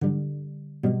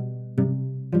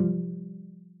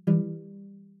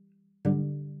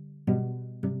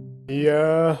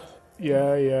Yeah,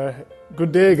 yeah.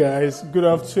 Good day, guys. Good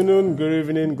afternoon, good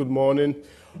evening, good morning,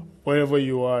 wherever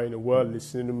you are in the world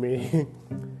listening to me.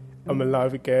 I'm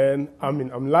alive again.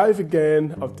 I'm live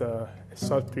again after a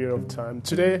short period of time.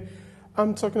 Today,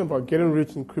 I'm talking about getting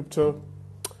rich in crypto,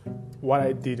 what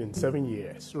I did in 7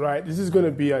 years, right? This is going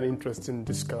to be an interesting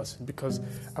discussion because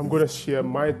I'm going to share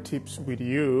my tips with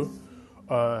you,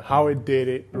 how I did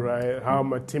it, right? How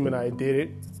my team and I did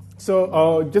it.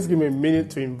 So just give me a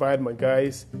minute to invite my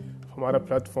guys from other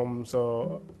platforms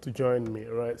to join me,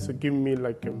 right? So give me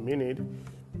like a minute.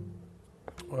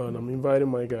 And I'm inviting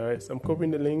my guys. I'm copying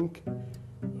the link.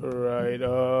 All right.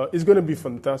 It's going to be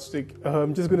fantastic.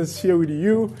 I'm just going to share with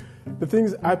you the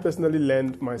things I personally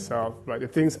learned myself, right? The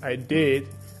things I did.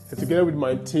 And together with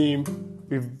my team,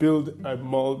 we've built a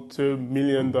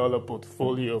multi-million-dollar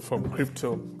portfolio from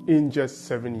crypto in just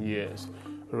 7 years,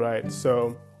 right?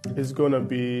 So it's going to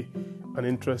be an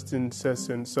interesting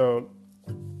session. So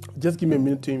just give me a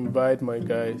minute to invite my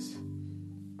guys.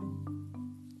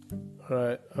 All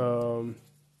right.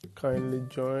 Kindly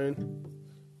join.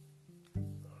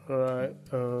 All right.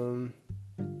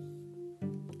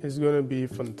 It's going to be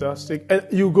fantastic. And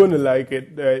you're going to like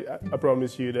it. I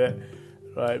promise you that.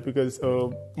 Right. Because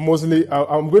mostly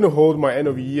I'm going to hold my end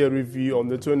of year review on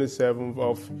the 27th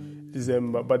of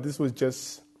December. But this was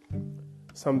just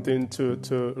something to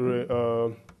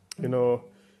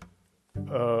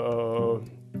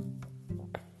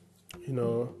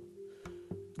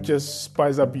just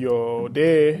spice up your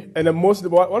day. And one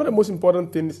of the most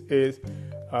important things is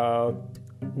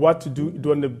what to do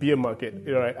during the bear market.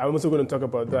 Right, I'm also going to talk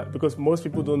about that because most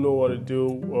people don't know what to do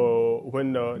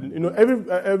when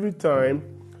every time,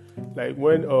 like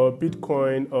when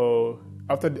Bitcoin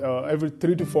after every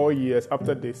 3 to 4 years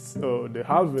after this the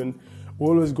halving, we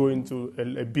always go into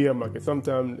a bear market.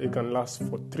 Sometimes it can last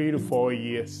for 3 to 4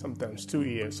 years, sometimes 2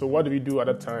 years. So what do we do at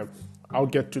that time? I'll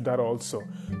get to that also.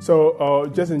 So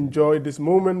just enjoy this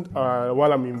moment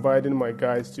while I'm inviting my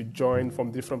guys to join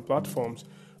from different platforms,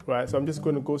 right? So I'm just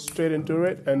going to go straight into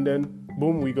it, and then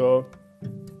boom, we go.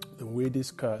 And we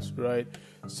discuss, right?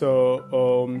 So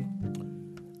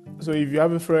so if you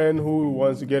have a friend who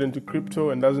wants to get into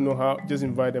crypto and doesn't know how, just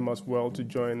invite them as well to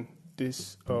join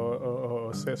this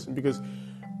session, because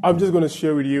I'm just going to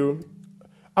share with you.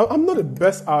 I'm not the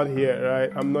best out here,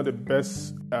 right? I'm not the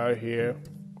best out here.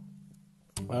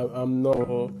 I'm not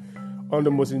one of the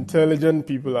most intelligent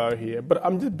people out here, but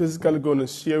I'm just basically going to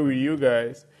share with you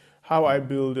guys how I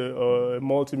build a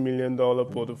multi-million-dollar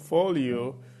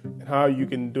portfolio and how you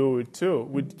can do it too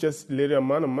with just a little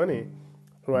amount of money,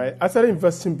 right? I started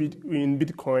investing in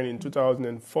Bitcoin in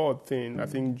 2014, I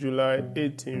think July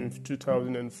 18th,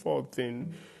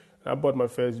 2014. I bought my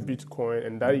first Bitcoin,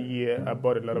 and that year I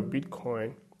bought a lot of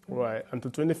Bitcoin, right?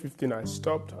 Until 2015, I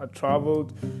stopped. I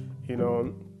traveled,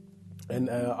 and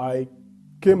I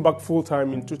came back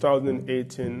full-time in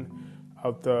 2018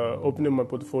 after opening my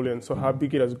portfolio and saw how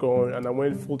big it has grown. And I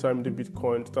went full-time into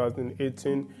Bitcoin in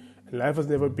 2018. And life has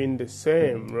never been the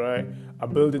same, right? I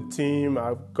built a team.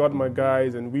 I've got my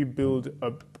guys, and we built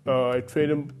a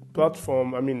trading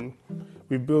platform.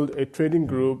 We built a trading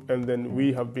group, and then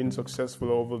we have been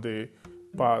successful over the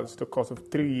course of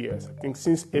 3 years. I think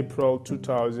since April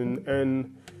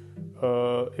 2018,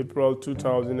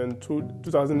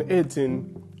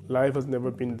 life has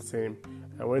never been the same.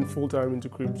 I went full-time into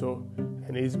crypto,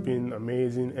 and it's been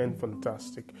amazing and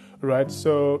fantastic, right?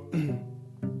 So,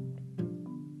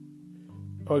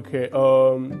 okay,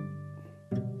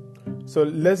 so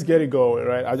let's get it going,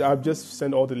 right? I've just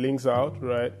sent all the links out,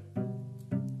 right?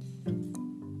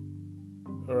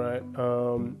 All right.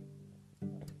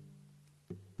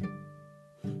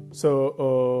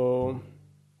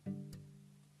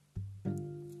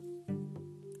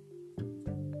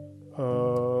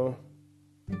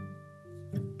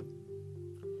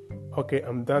 Okay,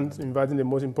 I'm done inviting the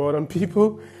most important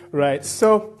people, right?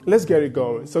 So let's get it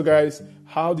going. So guys,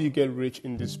 how do you get rich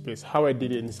in this space? How I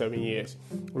did it in 7 years,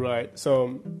 right?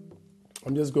 So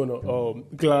I'm just going to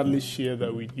gladly share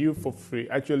that with you for free.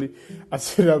 Actually, I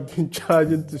should have been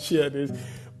charging to share this,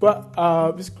 but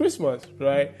it's Christmas,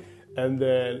 right? And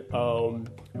then I'm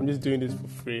just doing this for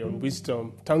free on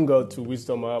Wisdom. Thank God to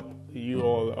Wisdom app. You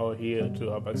all are here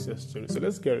to have access to it. So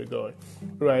let's get it going,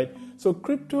 right? So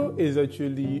crypto is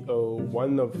actually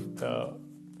one of the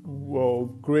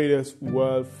greatest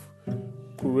wealth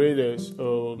creators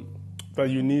that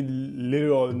you need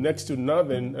little or next to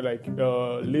nothing, like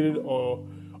little or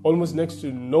almost next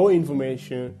to no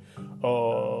information.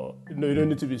 You don't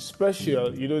need to be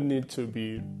special. You don't need to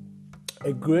be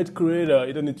a great creator.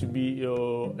 You don't need to be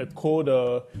a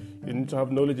coder. You need to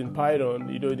have knowledge in Python.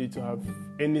 You don't need to have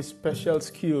any special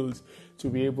skills to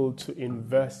be able to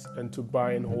invest and to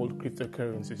buy and hold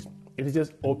cryptocurrencies. It is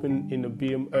just open in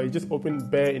the just open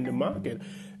bare in the market,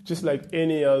 just like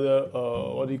any other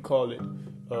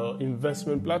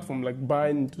investment platform, like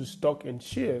buying into stock and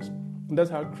shares. And that's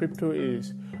how crypto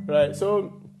is, right?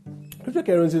 So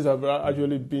cryptocurrencies have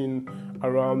actually been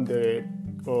around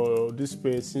this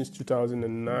space since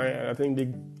 2009, and I think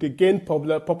they gained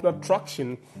popular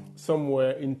traction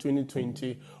somewhere in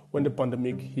 2020 when the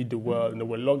pandemic hit the world and there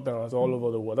were lockdowns all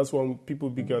over the world. That's when people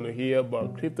began to hear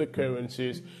about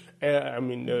cryptocurrencies.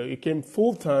 It came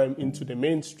full time into the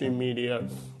mainstream media,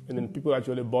 and then people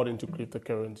actually bought into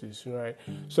cryptocurrencies, right?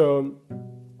 So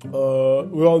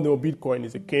we all know Bitcoin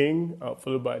is a king,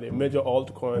 followed by the major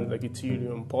altcoins like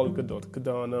Ethereum, Polkadot,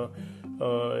 Cardano,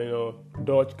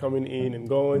 Doge coming in and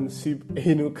going, SIP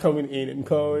coming in and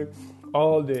going,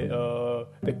 all the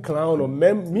clown or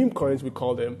meme coins, we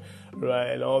call them,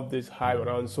 right? And all this hype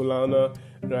around Solana,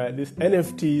 right? These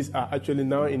NFTs are actually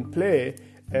now in play,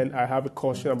 and I have a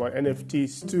caution about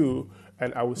NFTs too,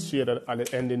 and I will share that at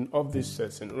the ending of this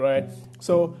session, right?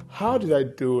 So how did I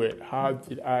do it? How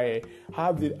did I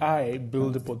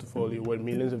build a portfolio worth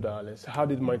millions of dollars? How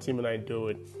did my team and I do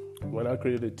it when I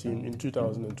created a team in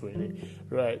 2020,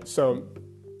 right? So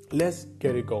let's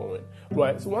get it going,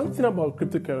 right? So one thing about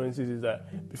cryptocurrencies is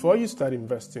that before you start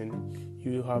investing,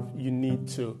 you need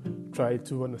to try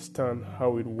to understand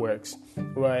how it works,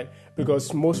 right?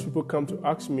 Because most people come to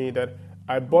ask me that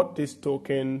I bought this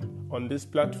token on this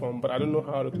platform, but I don't know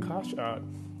how to cash out.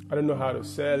 I don't know how to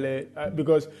sell it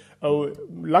because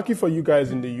lucky for you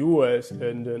guys in the US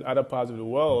and in other parts of the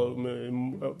world,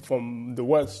 from the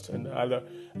West and other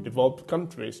developed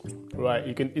countries, right?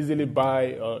 You can easily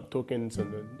buy tokens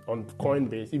on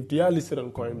Coinbase if they are listed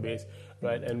on Coinbase,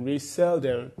 right, and resell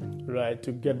them, right,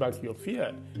 to get back your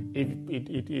fiat. If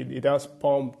it has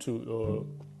pumped to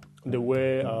the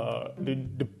way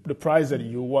the price that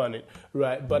you want it,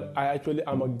 right? But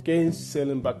I'm against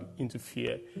selling back into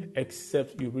fiat,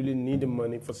 except you really need the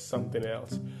money for something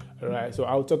else, right? So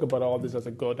I'll talk about all this as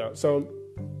I go down. So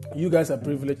you guys are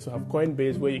privileged to have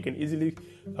Coinbase, where you can easily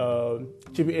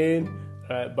chip in,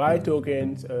 buy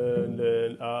tokens, and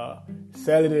then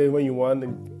sell it when you want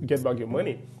and get back your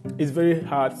money. It's very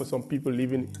hard for some people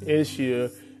living in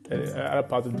Asia and other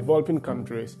parts of developing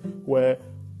countries where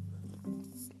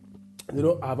they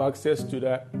don't have access to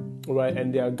that, right?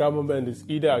 And their government is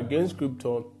either against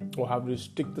crypto or have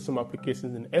restricted some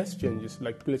applications in exchanges,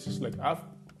 like places like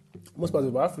most parts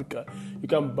of Africa. You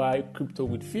can buy crypto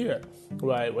with fiat,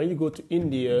 right? When you go to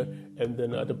India and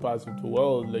then other parts of the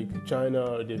world, like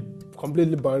China, they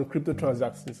completely ban crypto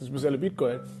transactions, especially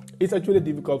Bitcoin. It's actually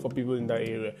difficult for people in that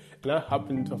area. And I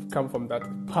happen to have come from that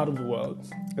part of the world,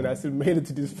 and I still made it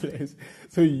to this place.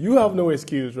 So you have no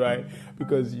excuse, right?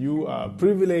 Because you are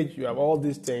privileged, you have all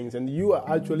these things, and you are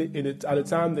actually in it at the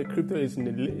time that crypto is in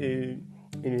the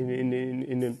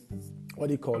what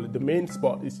do you call it? The main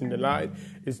spot. It's in the light.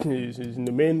 It's in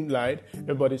the main light.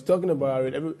 Everybody's talking about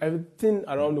it. Everything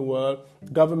around the world.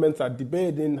 Governments are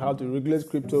debating how to regulate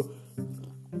crypto.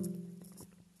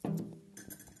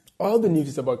 All the news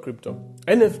is about crypto.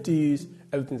 NFTs,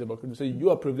 everything's about crypto. So you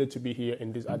are privileged to be here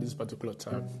at this particular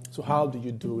time. So how do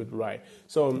you do it right?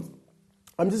 So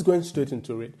I'm just going straight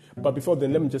into it. But before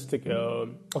then, let me just take I'll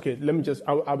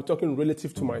be talking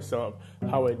relative to myself,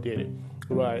 how I did it,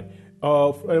 right?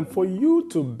 And for you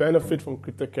to benefit from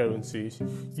cryptocurrencies,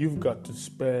 you've got to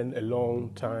spend a long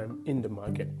time in the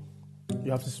market. You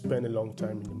have to spend a long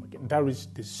time in the market. That is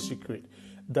the secret.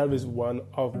 That is one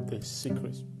of the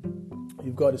secrets.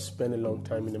 You've got to spend a long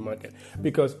time in the market,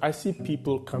 because I see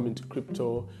people come into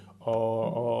crypto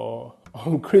or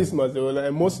on Christmas.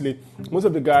 And most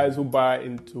of the guys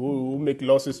who make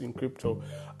losses in crypto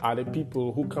are the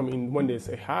people who come in when there's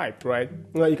a hype, right?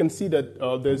 Now you can see that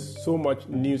there's so much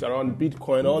news around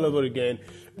Bitcoin all over again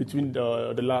between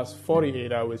the last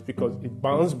 48 hours, because it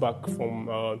bounced back from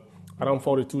around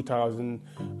 $42,000,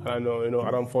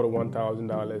 around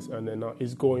 $41,000, and then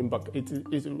it's going back.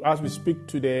 As we speak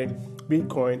today,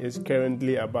 Bitcoin is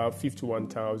currently about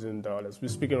 $51,000. We're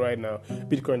speaking right now.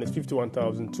 Bitcoin is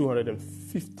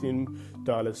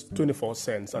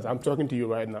 $51,215.24 as I'm talking to you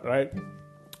right now, right?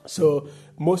 So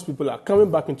most people are coming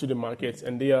back into the markets,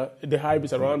 and the hype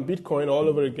is around Bitcoin all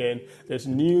over again. There's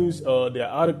news, there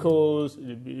are articles,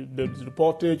 there's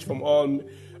reportage from all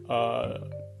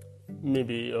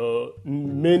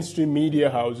mainstream media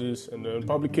houses and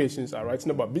publications are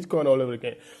writing about Bitcoin all over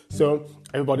again. So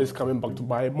everybody's coming back to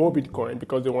buy more Bitcoin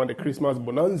because they want the Christmas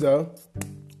bonanza,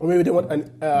 or maybe they want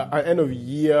an end of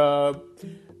year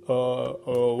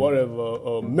or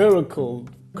whatever, miracle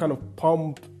kind of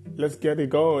pump. Let's get it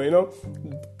going,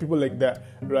 people like that,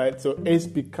 right? So it's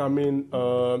becoming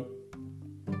the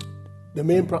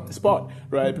main spot,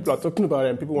 right? People are talking about it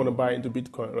and people want to buy into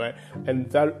Bitcoin, right? And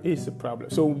that is a problem.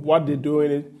 So what they're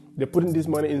doing is they're putting this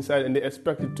money inside and they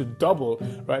expect it to double,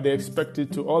 right? They expect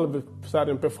it to all of a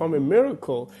sudden perform a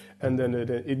miracle, and then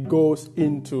it goes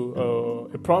into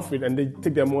a profit, and they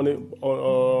take their money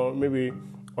maybe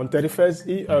on 31st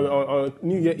Eve, on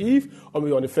New Year Eve, or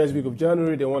maybe on the first week of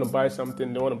January. They want to buy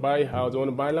something, they want to buy a house, they want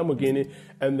to buy a Lamborghini,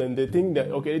 and then they think that,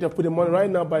 okay, if I put the money right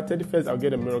now, by 31st, I'll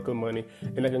get a miracle money,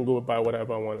 and I can go buy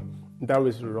whatever I want. That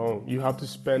is wrong. You have to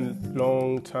spend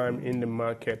long time in the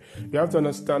market. You have to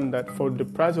understand that for the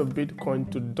price of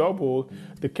Bitcoin to double,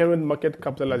 the current market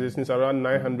capitalization is around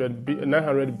 900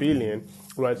 billion,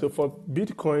 right? So for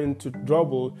Bitcoin to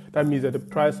double, that means that the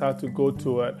price has to go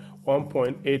to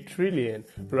 1.8 trillion,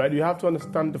 right? You have to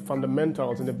understand the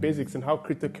fundamentals and the basics and how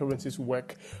cryptocurrencies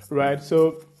work, right?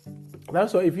 So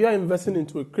that's why if you are investing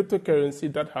into a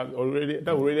cryptocurrency that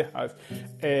already has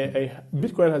a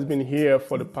Bitcoin has been here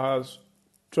for the past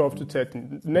 12 to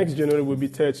 13. Next January will be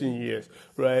 13 years,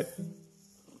 right?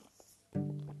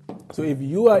 So if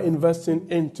you are investing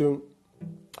into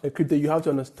a crypto, you have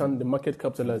to understand the market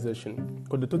capitalization,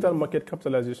 because the total market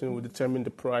capitalization will determine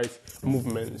the price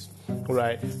movements,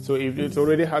 right? So if it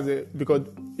already has because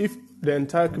if the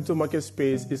entire crypto market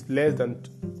space is less than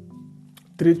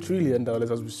 $3 trillion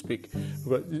as we speak,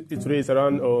 because it raised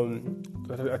around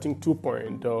I think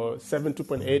 2.7,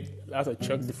 2.8. As I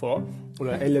checked before,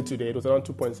 earlier today, it was around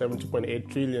 2.7,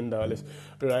 2.8 trillion dollars,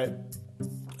 right?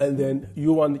 And then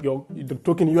you want the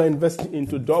token you are investing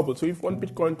into double. So if you want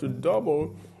Bitcoin to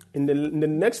double in the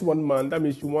next 1 month, that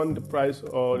means you want the price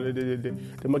or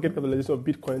the market capitalization of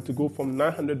Bitcoin to go from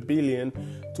 900 billion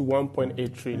to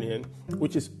 1.8 trillion,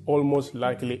 which is almost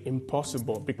likely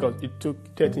impossible because it took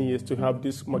 13 years to have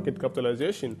this market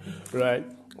capitalization, right?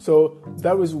 So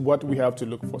that is what we have to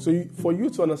look for. So for you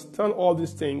to understand all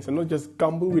these things and not just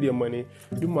gamble with your money,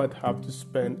 you might have to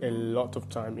spend a lot of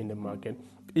time in the market.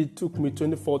 It took me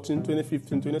 2014,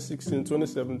 2015, 2016,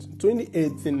 2017,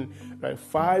 2018, right,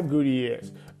 5 good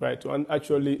years, right, to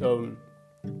actually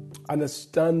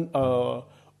understand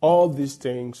all these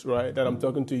things, right, that I'm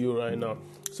talking to you right now.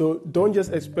 So don't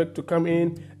just expect to come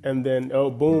in and then,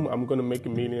 boom, I'm going to make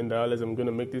 $1 million, I'm going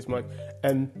to make this much,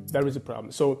 and that is a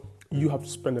problem. So you have to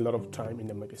spend a lot of time in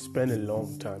the market, spend a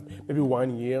long time, maybe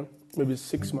 1 year, maybe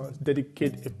 6 months,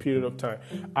 dedicate a period of time.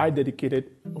 I dedicated,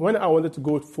 when I wanted to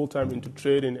go full-time into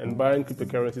trading and buying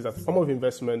cryptocurrencies as a form of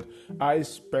investment, I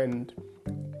spent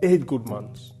 8 good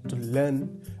months to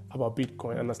learn about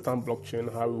Bitcoin, understand blockchain,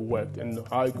 how it worked, and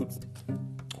how it could,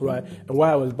 right, and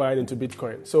why I was buying into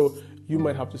Bitcoin. So you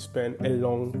might have to spend a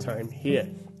long time here.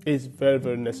 It's very,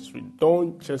 very necessary.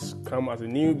 Don't just come as a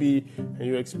newbie and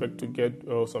you expect to get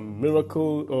some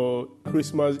miracle or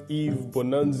Christmas Eve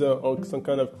bonanza or some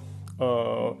kind of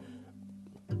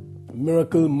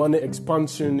miracle money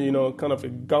expansion, kind of a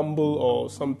gamble or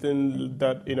something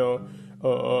that,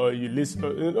 you list.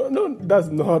 No, that's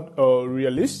not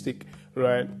realistic,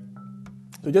 right?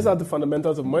 So just as the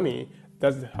fundamentals of money,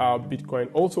 that's how Bitcoin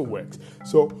also works.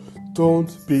 So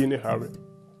don't be in a hurry.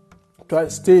 Try to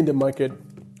stay in the market,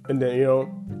 and then,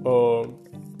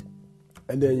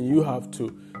 and then you have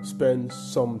to spend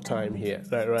some time here,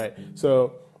 right?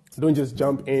 So don't just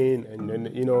jump in and then,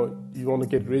 you want to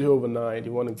get rich overnight,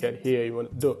 you want to get here, you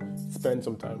want to spend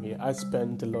some time here. I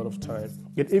spent a lot of time.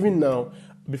 Yet even now,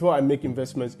 before I make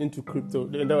investments into crypto,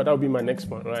 that would be my next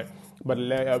one, right? But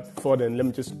before then, let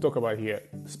me just talk about here.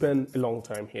 Spend a long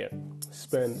time here.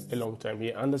 Spend a long time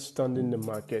here. Understanding the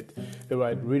market,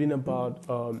 right? Reading about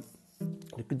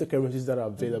the cryptocurrencies that are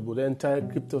available, the entire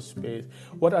crypto space,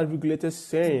 what are regulators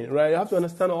saying, right? You have to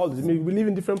understand all this. I mean, we live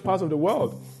in different parts of the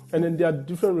world, and then there are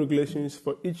different regulations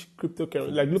for each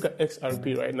cryptocurrency. Like, look at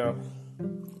XRP right now.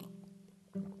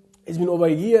 It's been over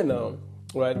a year now,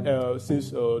 right,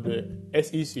 since the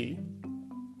SEC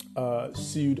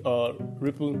sued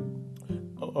Ripple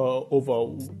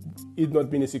over it not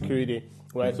being a security,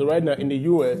 right? So right now in the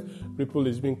US, Ripple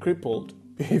is being crippled,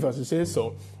 if I should say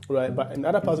so, right? But in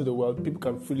other parts of the world, people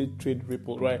can freely trade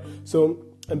Ripple, right? So,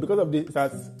 and because of this,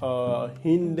 that's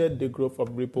hindered the growth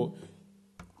of Ripple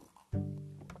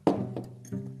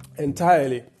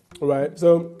entirely, right?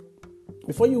 So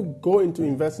before you go into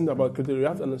investing about crypto, you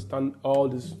have to understand all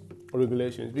these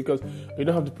regulations, because you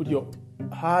don't have to put your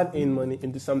hard-earned money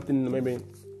into something maybe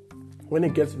when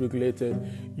it gets regulated,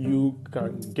 you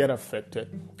can get affected,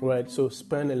 right? So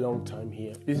spend a long time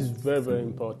here. This is very, very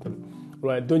important,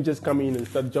 right? Don't just come in and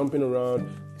start jumping around,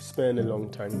 spend a long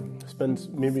time.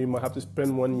 Maybe you might have to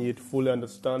spend 1 year to fully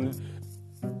understand it.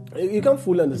 You can't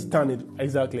fully understand it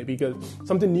exactly because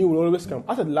something new will always come.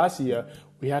 After last year,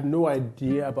 we had no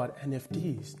idea about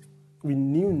NFTs. We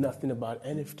knew nothing about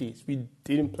NFTs. We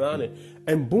didn't plan it.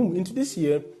 And boom, into this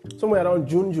year, somewhere around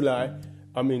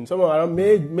somewhere around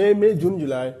May, June,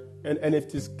 July, and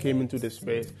NFTs came into the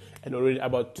space. And already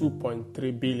about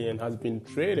 2.3 billion has been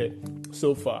traded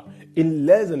so far in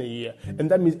less than a year.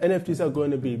 And that means NFTs are going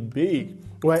to be big.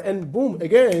 Right? And boom,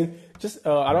 again, just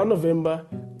around November,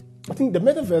 I think the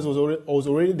metaverse was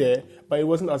already there, but it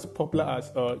wasn't as popular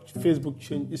as Facebook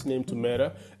changed its name to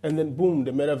Meta. And then boom,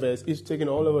 the metaverse is taken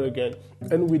all over again.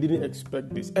 And we didn't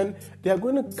expect this. And there are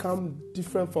going to come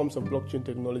different forms of blockchain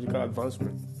technological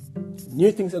advancement.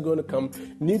 New things are going to come,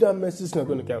 new dimensions are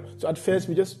going to come. So at first,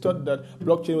 we just thought that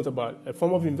blockchain was about a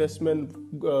form of investment,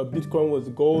 Bitcoin was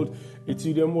gold,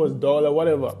 Ethereum was dollar,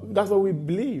 whatever. That's what we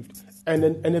believed. And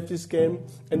then NFTs came,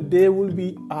 and there will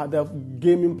be other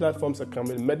gaming platforms are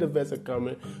coming, metaverse are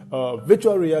coming,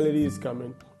 virtual reality is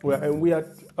coming. And we are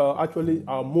actually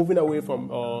moving away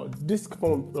from this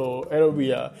era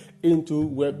we are into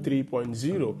Web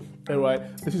 3.0. And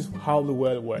right, this is how the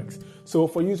world works. So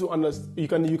for you to understand,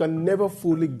 you can never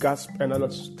fully grasp and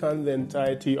understand the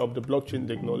entirety of the blockchain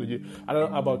technology. I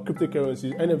don't know about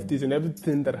cryptocurrencies, NFTs, and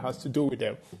everything that has to do with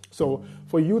them. So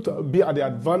for you to be at the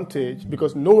advantage,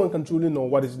 because no one can truly know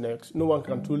what is next, no one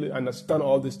can truly understand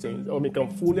all these things, or can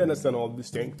fully understand all these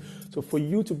things. So for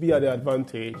you to be at the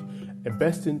advantage, the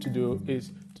best thing to do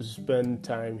is to spend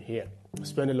time here.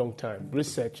 Spend a long time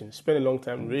researching, spend a long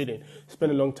time reading,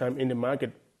 spend a long time in the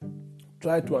market.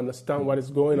 Try to understand what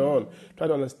is going on. Try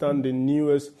to understand the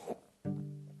newest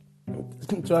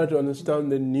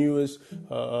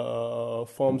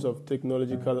forms of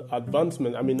technological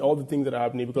advancement. I mean, all the things that are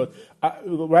happening. Because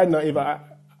right now, if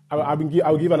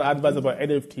I'll give an advice about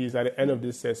NFTs at the end of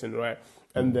this session, right?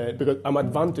 And because I'm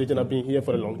advantaged and I've been here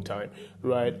for a long time,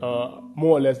 right?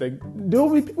 More or less, like there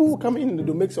will be people who come in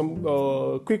to make some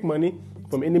quick money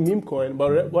from any meme coin,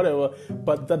 but whatever.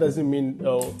 But that doesn't mean,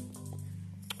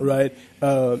 right?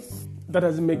 That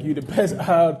doesn't make you the best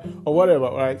out or whatever,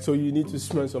 right? So you need to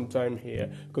spend some time here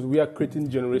because we are creating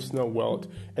generational wealth,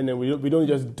 and then we don't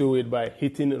just do it by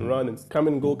hitting and running, come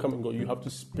and go. You have to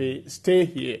stay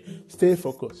here, stay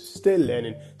focused, stay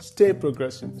learning, stay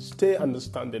progressing, stay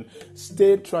understanding,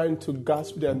 stay trying to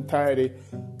grasp the entirety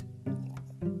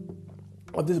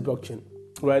of this blockchain,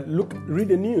 right? Read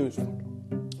the news,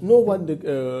 know what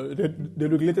the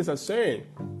regulators are saying,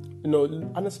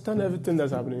 understand everything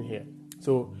that's happening here.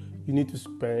 So you need to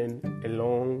spend a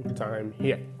long time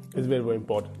here. It's very, very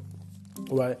important,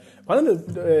 right? One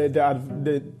of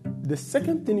the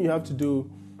second thing you have to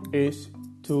do is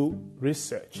to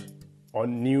research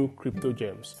on new crypto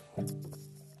gems.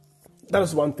 That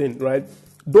is one thing, right?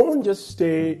 Don't just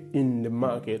stay in the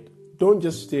market. Don't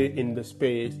just stay in the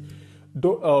space.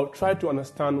 Don't try to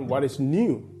understand what is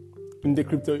new in the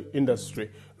crypto industry,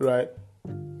 right?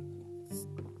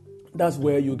 That's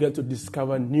where you get to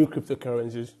discover new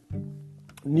cryptocurrencies,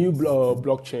 new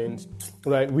blockchains,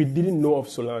 right? We didn't know of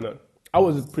Solana. I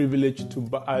was privileged to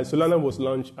buy. Solana was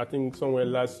launched, I think, somewhere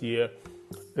last year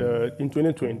in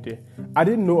 2020. I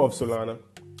didn't know of Solana.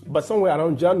 But somewhere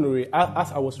around January,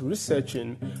 as I was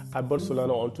researching, I bought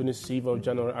Solana on 26th of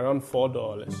January around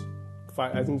 $4.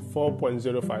 I think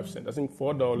 4.05 cents. I think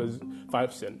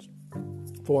 $4.05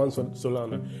 for one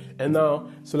Solana. And now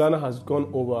Solana has gone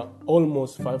over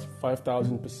almost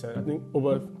 5,000%. I think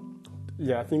over,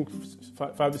 I think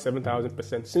 5,000 to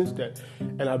 7,000% since then.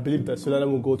 And I believe that Solana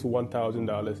will go to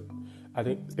 $1,000. I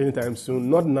think anytime soon.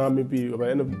 Not now, maybe by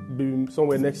the end of maybe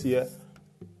somewhere next year.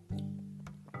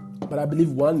 But I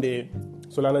believe one day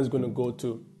Solana is going to go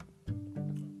to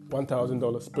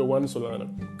 $1,000 per one Solana,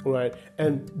 right?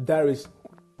 And that is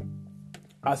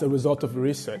as a result of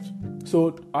research.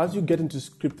 So as you get into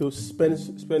crypto,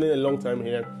 spending a long time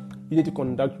here, you need to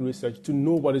conduct research to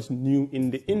know what is new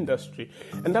in the industry.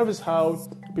 And that is how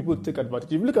people take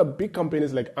advantage. If you look at big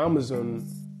companies like Amazon,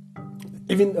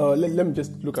 even let me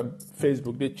just look at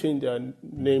Facebook. They changed their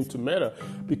name to Meta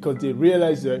because they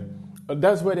realized that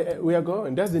that's where we are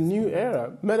going. That's the new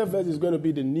era. Metaverse is going to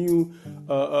be the new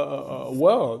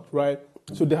world, right?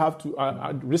 So they have to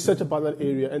research about that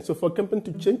area. And so for a company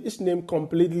to change its name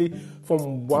completely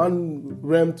from one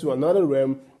realm to another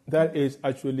realm, that is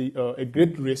actually a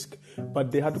great risk.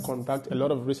 But they had to conduct a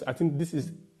lot of research. I think this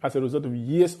is as a result of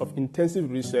years of intensive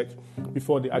research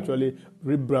before they actually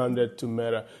rebranded to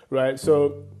Meta, right?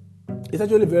 So it's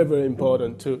actually very, very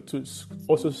important to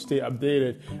also stay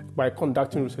updated by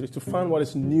conducting research to find what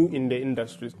is new in the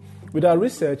industries. Without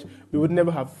research, we would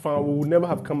never have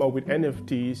come up with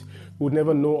NFTs, we would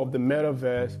never know of the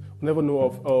metaverse, we would never know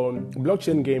of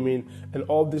blockchain gaming and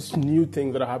all these new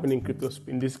things that are happening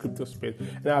in this crypto space.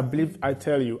 And I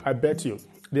bet you,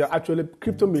 there are actually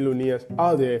crypto millionaires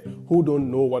out there who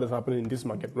don't know what is happening in this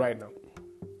market right now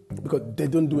because they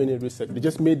don't do any research. They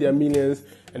just made their millions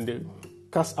and they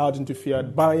cast out into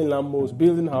fiat, buying Lambos,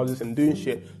 building houses, and doing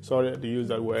shit. Sorry to use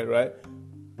that word, right?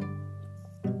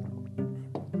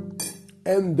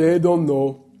 And they don't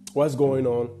know what's going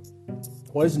on,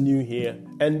 what is new here.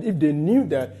 And if they knew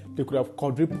that, they could have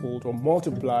quadrupled or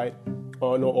multiplied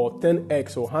or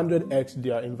 10x or 100x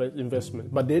their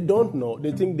investment. But they don't know.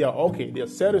 They think they are okay. They are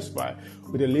satisfied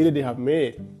with the little they have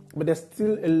made. But there's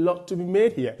still a lot to be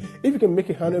made here. If you can make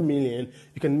 100 million,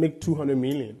 you can make 200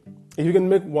 million. If you can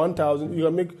make 1,000, you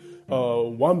can make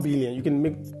 1 billion. You can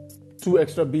make 2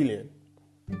 extra billion.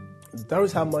 That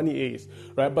is how money is,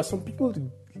 right? But some people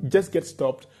just get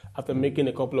stopped after making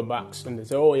a couple of bucks and they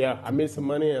say, oh yeah, I made some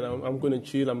money and I'm going to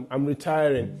chill. I'm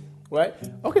retiring, right?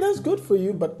 Okay, that's good for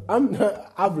you, but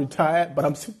I've retired, but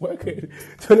I'm still working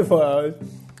 24 hours.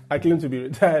 I claim to be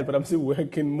retired, but I'm still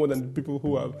working more than the people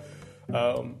who have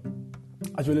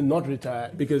actually not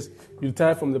retired, because you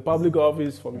retire from the public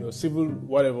office, from your civil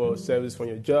whatever service, from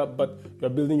your job, but you're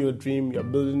building your dream, you're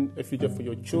building a future for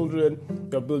your children,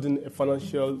 you're building a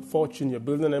financial fortune, you're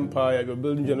building an empire, you're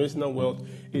building generational wealth.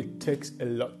 It takes a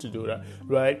lot to do that,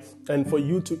 right? And for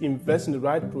you to invest in the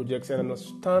right projects and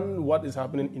understand what is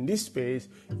happening in this space,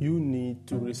 you need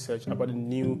to research about the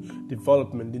new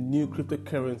development, the new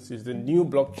cryptocurrencies, the new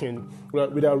blockchain.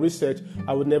 Without research,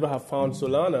 I would never have found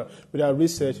Solana. Without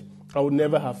research, I would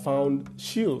never have found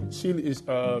SHIELD. SHIELD is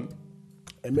a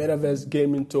metaverse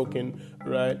gaming token,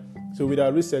 right? So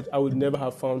without research, I would never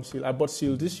have found SHIELD. I bought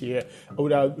SHIELD this year.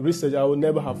 Without research, I would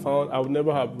never have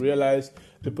realized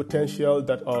the potential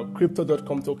that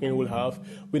Crypto.com token will have.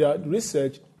 Without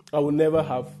research, I would never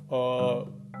have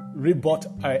rebought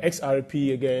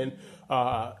XRP again.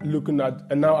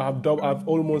 And now I've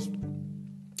almost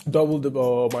doubled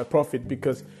my profit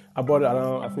because I bought it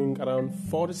around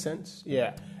 40 cents.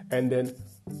 Yeah. And then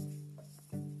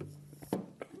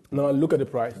now look at the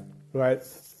price, right?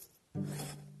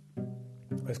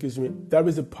 Excuse me. That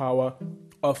is the power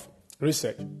of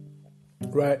research,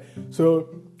 right? So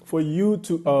for you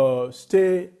to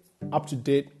stay up to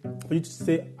date, for you to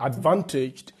stay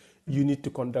advantaged, you need to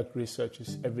conduct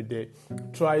researches every day.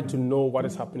 Try to know what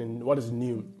is happening, what is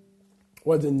new.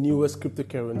 What's the newest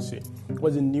cryptocurrency?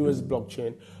 What's the newest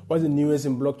blockchain? What's the newest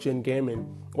in blockchain gaming?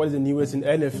 What is the newest in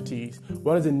NFTs?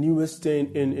 What is the newest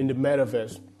thing in the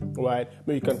metaverse? Right?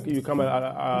 Maybe you come at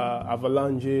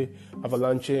Avalanche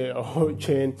or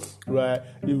chain, right?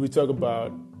 We talk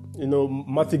about,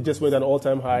 Matic just went an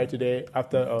all-time high today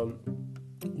after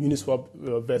Uniswap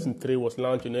version 3 was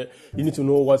launching it. You need to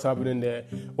know what's happening there.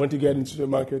 When to get into the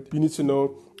market, you need to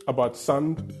know about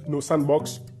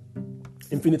Sandbox,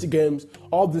 Infinity Games,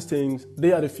 all these things,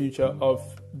 they are the future of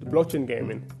the blockchain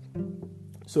gaming.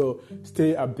 So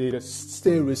stay updated,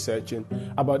 stay researching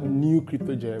about new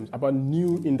crypto gems, about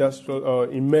new industrial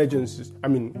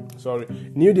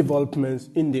new developments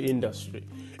in the industry.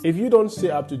 If you don't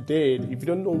stay up to date, if you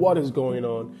don't know what is going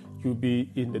on, you'll be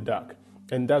in the dark.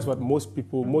 And that's what most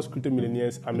crypto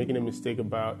millionaires are making a mistake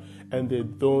about, and they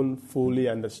don't fully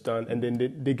understand, and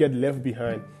then they get left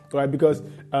behind, right? Because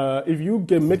if you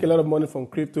can make a lot of money from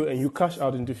crypto and you cash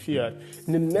out into fiat,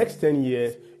 in the next 10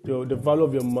 years, the value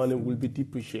of your money will be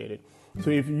depreciated. So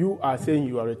if you are saying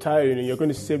you are retiring and you're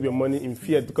going to save your money in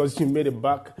fiat because you made it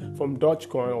back from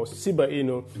Dogecoin or Shiba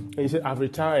Inu, and you said I've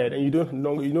retired, and you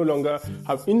no longer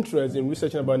have interest in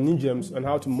researching about new gems and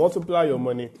how to multiply your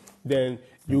money, then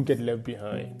you get left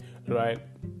behind, right?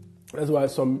 That's why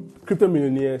some crypto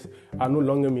millionaires are no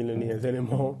longer millionaires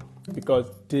anymore, because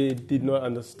they did not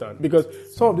understand. Because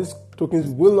some of these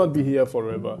tokens will not be here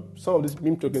forever. Some of these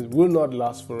meme tokens will not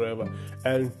last forever.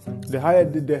 And the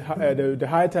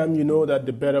higher time you know that,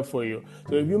 the better for you.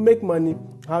 So if you make money,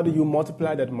 how do you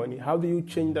multiply that money? How do you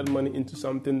change that money into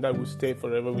something that will stay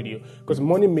forever with you? Because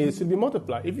money may still be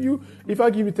multiplied. If I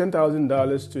give you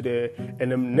 $10,000 today,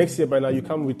 and then next year by now you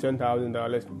come with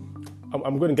 $10,000,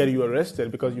 I'm going to get you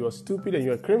arrested because you are stupid and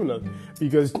you're a criminal,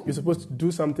 because you're supposed to do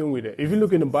something with it. If you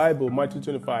look in the Bible, Matthew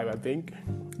 25, I think,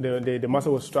 the master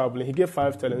was traveling. He gave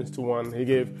 5 talents to one, he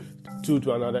gave 2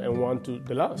 to another, and 1 to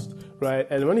the last, right?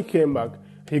 And when he came back,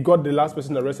 he got the last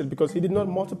person arrested because he did not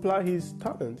multiply his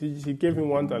talent. He gave him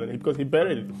one talent because he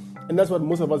buried it. And that's what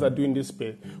most of us are doing in this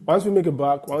space. Once we make a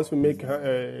buck, once we make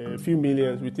a few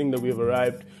millions, we think that we have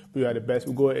arrived, we are the best.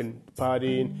 We go and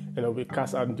partying, and we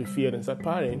cast out into fear and start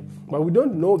partying. But we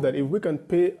don't know that if we can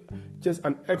pay just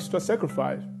an extra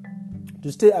sacrifice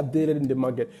to stay updated in the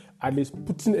market, at least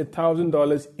putting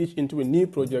 $1,000 each into a new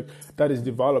project that is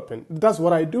developing. That's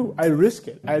what I do. I risk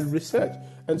it. I research.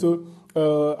 And so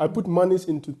I put monies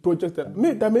into projects that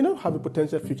may not have a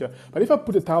potential future. But if I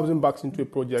put $1,000 into a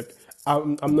project,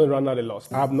 I'm not run out a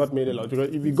loss. I have not made a loss.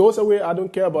 Because if it goes away, I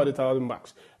don't care about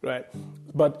 $1,000, right?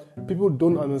 But people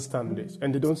don't understand this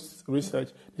and they don't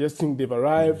research. They just think they've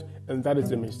arrived, and that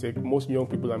is the mistake most young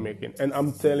people are making. And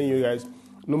I'm telling you guys,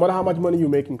 no matter how much money you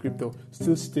make in crypto,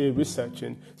 still stay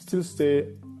researching, still stay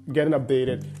getting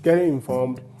updated, getting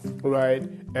informed, right?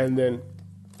 And then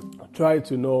try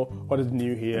to know what is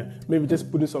new here. Maybe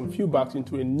just putting some few bucks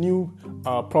into a new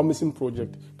promising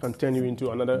project can turn you into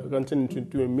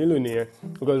a millionaire.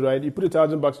 Because right, you put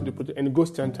 $1,000 into a project and it goes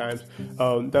 10 times.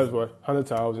 That's what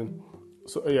 100,000.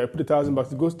 So yeah, I put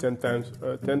 $1,000. It goes 10 times.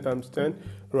 10 times 10,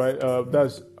 right?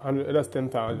 That's 100. That's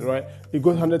 10,000, right? It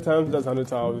goes 100 times. That's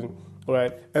 100,000.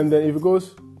 Right, and then if it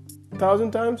goes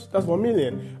 1,000 times, that's 1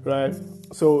 million, right?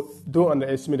 So don't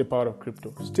underestimate the power of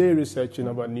crypto. Stay researching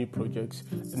about new projects,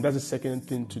 and that's the second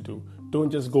thing to do.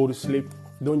 Don't just go to sleep.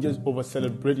 Don't just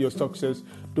over-celebrate your success.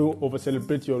 Don't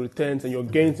over-celebrate your returns and your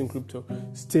gains in crypto.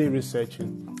 Stay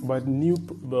researching about new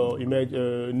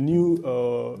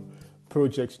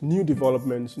projects, new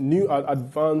developments, new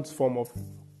advanced form of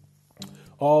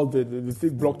all the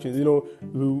blockchains. You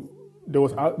know, there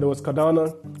was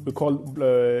Cardano, we call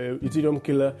Ethereum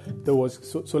killer. There was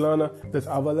Solana. There's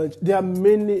Avalanche. There are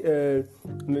many.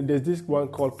 There's this one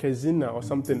called Kezina or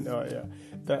something.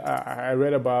 That I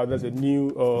read about. There's a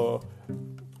new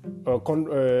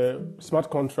smart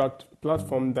contract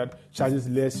platform that charges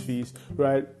less fees.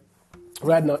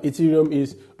 Right now, Ethereum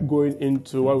is going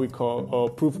into what we call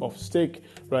proof of stake,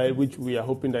 right? Which we are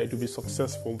hoping that it will be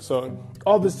successful. So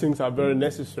all these things are very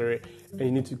necessary, and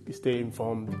you need to stay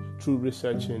informed through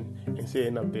researching and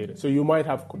staying updated. So you might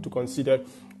have to consider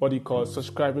what you call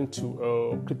subscribing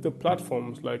to crypto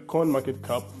platforms like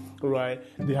CoinMarketCap, right?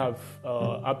 They have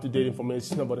up-to-date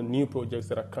information about the new projects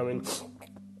that are coming.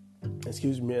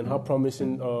 And how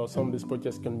promising some of these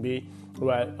projects can be,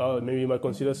 right? Maybe you might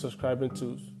consider subscribing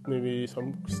to maybe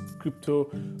some crypto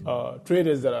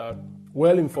traders that are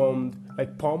well informed,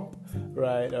 like Pump,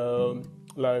 right?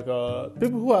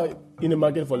 People who are in the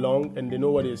market for long and they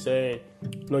know what they're saying,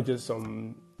 not just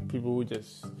some people who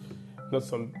not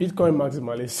some Bitcoin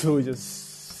maximalists who just,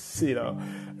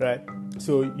 right?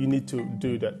 So you need to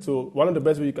do that. So one of the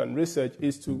best ways you can research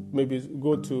is to maybe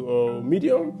go to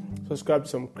Medium, subscribe to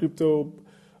some crypto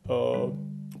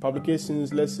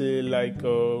publications. Let's say if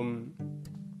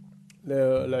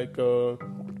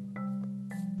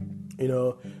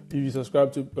you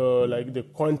subscribe to like the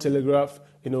Cointelegraph,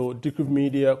 Decrypt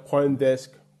Media, CoinDesk,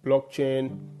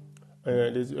 Blockchain,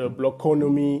 there's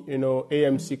Blockonomy,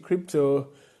 AMC Crypto,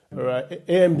 right?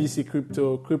 AMBC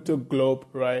Crypto, Crypto Globe,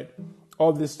 right?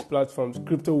 All these platforms,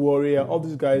 Crypto Warrior, all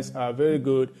these guys are very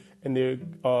good, and they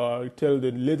tell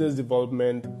the latest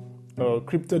development.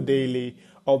 Crypto Daily,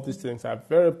 all these things are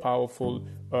very powerful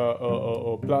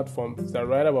platforms that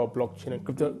write about blockchain and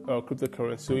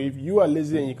cryptocurrency. So if you are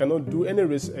lazy and you cannot do any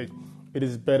research, it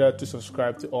is better to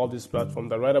subscribe to all these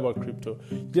platforms that write about crypto.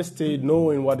 Just stay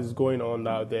knowing what is going on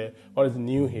out there, what is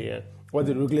new here, what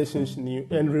the regulations new,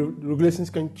 and regulations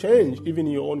can change even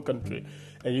in your own country.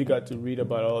 And you got to read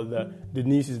about all that. The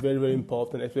news is very, very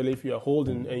important, especially if you are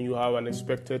holding and you have an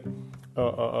expected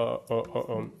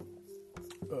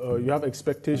you have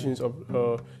expectations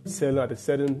of selling at a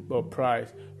certain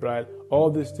price, right? All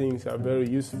these things are very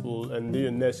useful and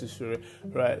they're necessary,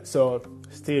 right? So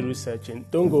stay researching.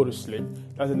 Don't go to sleep.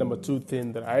 That's the number 2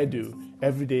 thing that I do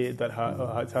every day that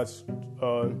has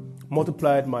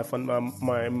multiplied my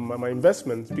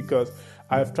investments, because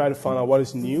I've tried to find out what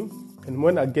is new. And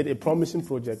when I get a promising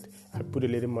project, I put a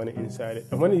little money inside it.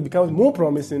 And when it becomes more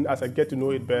promising, as I get to know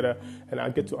it better and I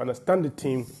get to understand the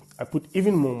team, I put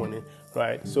even more money,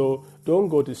 right? So don't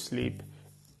go to sleep.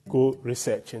 Go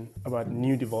researching about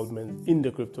new developments in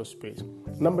the crypto space.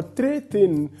 Number 3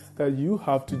 thing that you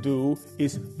have to do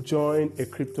is join a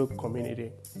crypto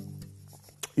community.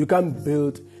 You can't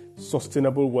build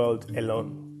sustainable wealth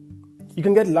alone. You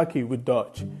can get lucky with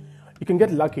Doge. You can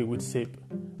get lucky with SIP.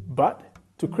 But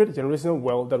to create a generational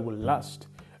wealth that will last,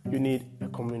 you need a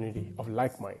community of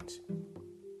like minds.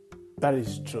 that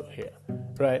is true here,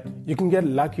 right? You can get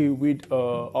lucky with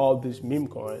all these meme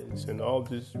coins and all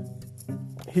these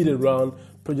hit around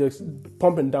projects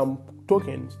pumping down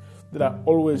tokens that are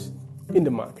always in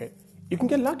the market. You can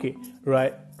get lucky,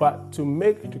 right? But to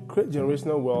create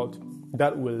generational wealth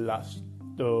that will last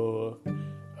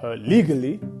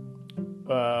legally,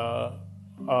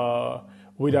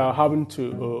 without having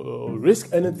to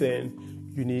risk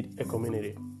anything, you need a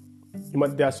community.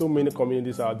 There are so many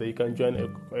communities out there. You can join a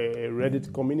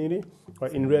Reddit community.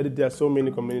 Right? In Reddit, there are so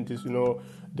many communities.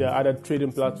 There are other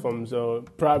trading platforms,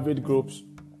 private groups,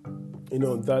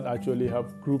 that actually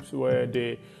have groups where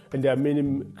there are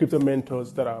many crypto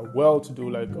mentors that are well-to-do,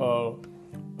 like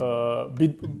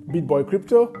BitBoy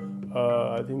Crypto.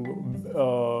 I think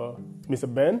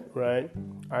Mr. Ben, right?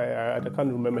 I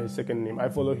can't remember his second name. I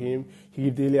follow him. He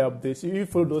gives daily updates. If you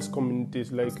follow those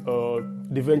communities like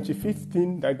DaVinci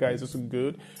 15, that guy is also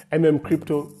good.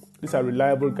 Crypto, these are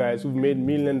reliable guys who've made $1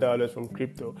 million from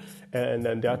crypto, and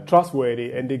they are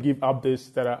trustworthy, and they give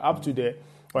updates that are up to date.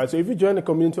 Right, so if you join a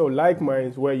community of like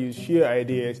minds where you share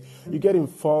ideas, you get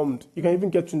informed. You can even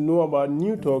get to know about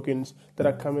new tokens that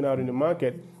are coming out in the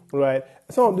market. Right,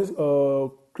 some of these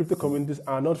crypto communities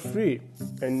are not free,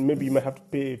 and maybe you might have to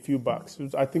pay a few bucks. So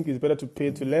I think it's better to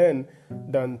pay to learn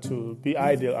than to be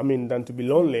idle. Than to be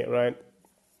lonely, right?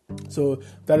 So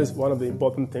that is one of the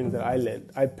important things that I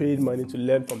learned. I paid money to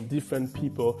learn from different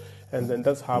people, and then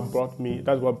that's what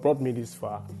brought me this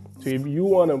far. So if you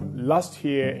want to last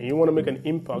here and you want to make an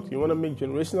impact, you want to make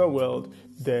generational wealth,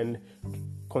 then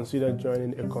consider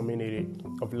joining a community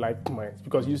of like minds,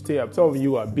 because you stay up. Some of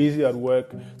you are busy at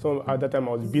work. At that time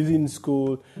I was busy in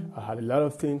school. I had a lot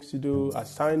of things to do,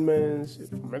 assignments,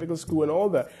 medical school and all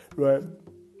that, right?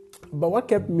 But what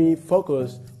kept me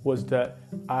focused was that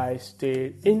I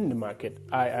stayed in the market.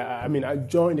 I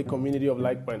joined the community of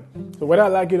like minds. So whether I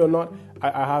like it or not,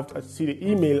 I have to see the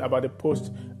email about a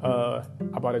post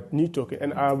about a new token,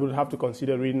 and I would have to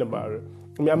consider reading about it.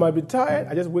 I might be tired.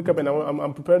 I just wake up and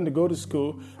I'm preparing to go to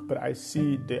school, but I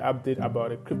see the update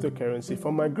about a cryptocurrency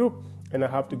from my group, and I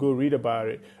have to go read about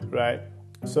it, right?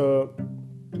 So,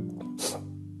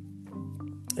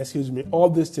 all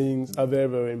these things are very,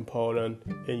 very important,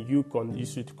 and you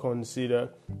should consider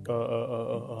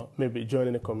maybe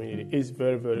joining a community. It's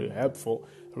very, very helpful,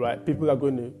 right? People are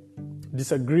going to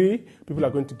disagree. People are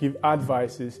going to give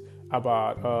advices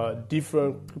about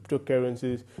different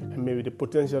cryptocurrencies and maybe the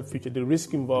potential future, the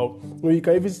risk involved. You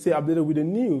can even stay updated with the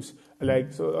news.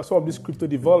 Like some of these crypto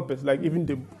developers, like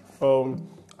even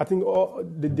I think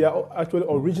there are actually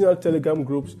original Telegram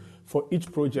groups for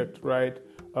each project, right?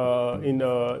 In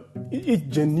each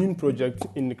genuine project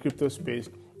in the crypto space,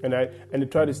 and they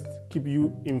try to keep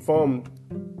you informed,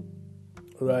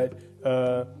 right?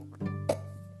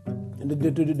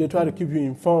 They try to keep you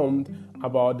informed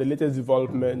about the latest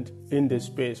development in the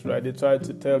space, right? They try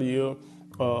to tell you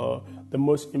the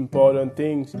most important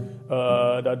things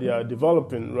that they are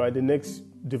developing, right? The next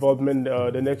development,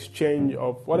 the next change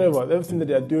of whatever, everything that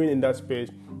they are doing in that space,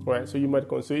 right? So you might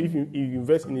consider, if you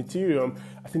invest in Ethereum,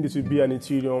 I think this would be an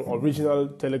Ethereum original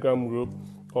Telegram group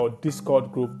or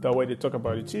Discord group. That way they talk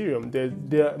about Ethereum.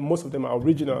 Most of them are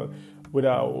original,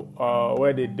 without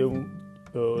where they don't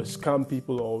scam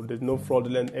people or there's no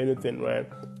fraudulent anything, right?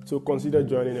 So consider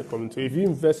joining a community. If you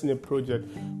invest in a project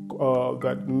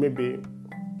that maybe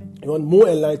you want more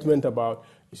enlightenment about,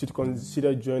 you should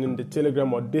consider joining the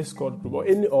Telegram or Discord group or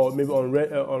maybe on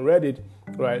Reddit,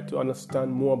 right, to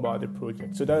understand more about the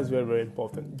project. So that is very, very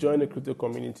important. Join a crypto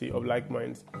community of like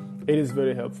minds. It is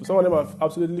very helpful. Some of them are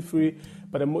absolutely free,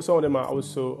 but some of them are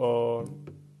also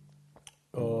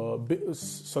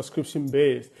subscription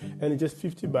based, and it's just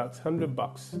 $50,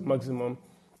 $100 maximum.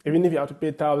 Even if you have to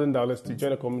pay $1,000 to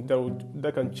join a community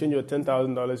that can change your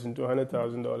 $10,000 into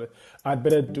 $100,000, I'd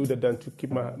better do that than to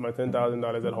keep my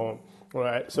 $10,000 at home. All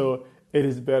right, so it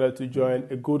is better to join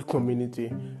a good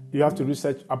community. You have to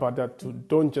research about that too.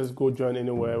 Don't just go join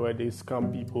anywhere where they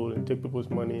scam people and take people's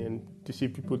money and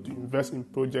deceive people to invest in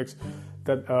projects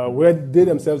that where they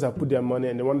themselves have put their money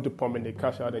and they want to pump and they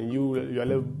cash out, and you are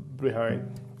left behind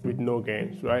with no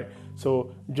gains, right?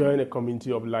 So join a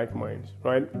community of like minds,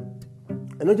 right?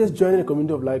 And not just joining a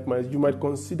community of like minds, you might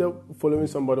consider following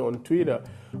somebody on Twitter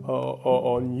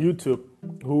or on YouTube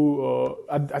who,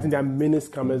 I think there are many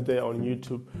scammers there on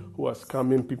YouTube who are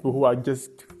scamming people, who are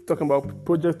just talking about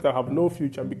projects that have no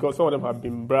future, because some of them have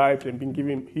been bribed and been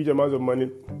given huge amounts of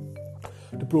money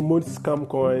to promote scam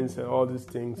coins and all these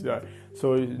things. Right?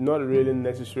 So it's not really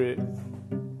necessary.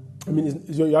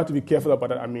 You have to be careful about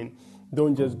that.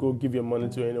 Don't just go give your money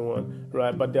to anyone,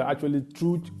 right? But they're actually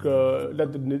true.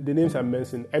 The names I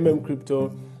mentioned: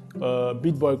 Crypto,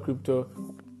 BitBoy Crypto,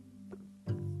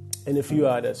 and a few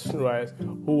others, right,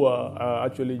 who are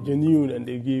actually genuine and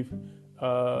they give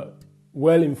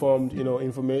well-informed,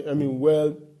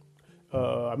 information.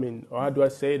 How do I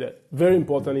say that? Very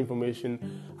important information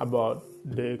about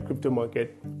the crypto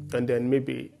market, and then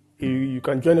maybe you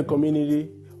can join a community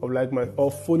of like-minded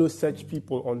or follow such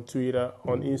people on Twitter,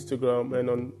 on Instagram, and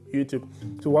on YouTube.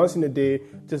 So once in a day,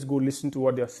 just go listen to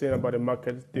what they're saying about the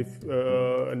market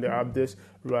and the updates,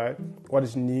 right? What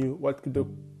is new? What crypto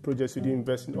projects should you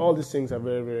invest in? All these things are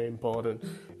very, very important.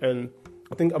 And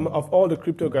I think of all the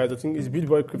crypto guys, I think it's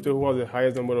BitBoy Crypto who has the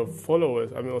highest number of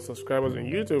followers, or subscribers on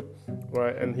YouTube,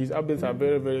 right? And his updates are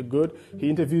very, very good. He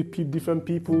interviewed different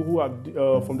people who are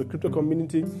from the crypto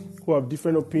community who have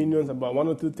different opinions about one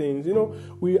or two things.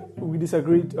 We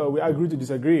disagreed, we agreed to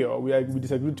disagree, or we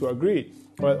disagreed to agree.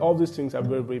 Right? All these things are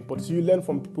very, very important. So you learn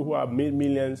from people who have made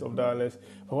millions of dollars,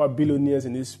 who are billionaires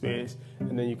in this space,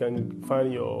 and then you can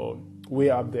find your way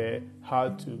up there, how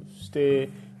to stay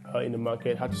in the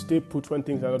market, how to stay put when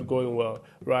things are not going well,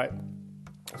 right?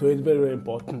 So it's very, very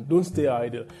important. Don't stay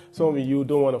idle. Some of you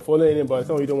don't want to follow anybody.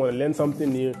 Some of you don't want to learn something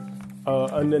new.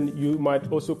 And then you might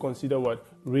also consider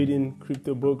reading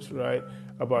crypto books, right,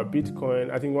 about Bitcoin.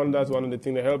 I think that's one of the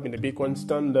things that help in the Bitcoin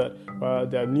Standard.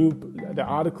 The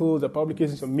articles, the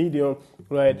publications on Medium,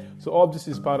 right? So all this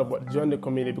is part of join the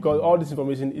community, because all this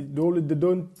information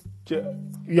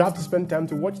you have to spend time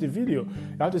to watch the video.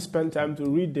 You have to spend time to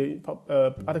read the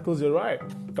articles they write.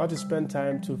 You have to spend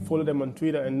time to follow them on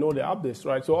Twitter and know the updates,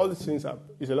 right? So all these things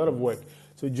is a lot of work.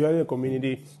 So joining a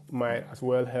community might as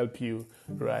well help you,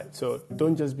 right? So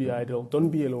don't just be idle. Don't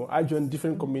be alone. I joined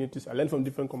different communities. I learned from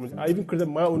different communities. I even created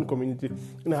my own community.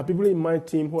 And I have people in my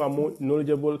team who are more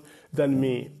knowledgeable than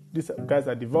me. These guys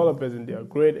are developers and they are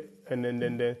great. And then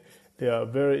they are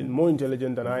very more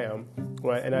intelligent than I am,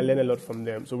 right? And I learn a lot from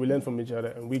them. So we learn from each other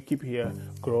and we keep here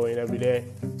growing every day,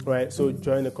 right? So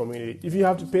join the community. If you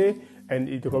have to pay and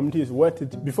if the community is worth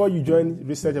it, before you join,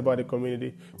 research about the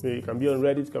community. You can be on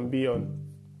Reddit, you can be on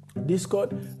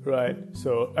Discord, right?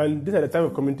 So, and these are the type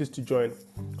of communities to join.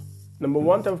 Number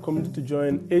one type of community to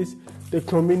join is the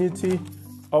community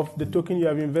of the token you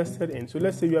have invested in. So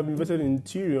let's say you have invested in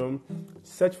Ethereum,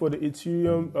 search for the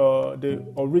Ethereum, the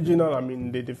original, the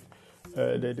main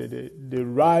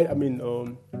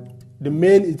Ethereum the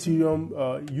main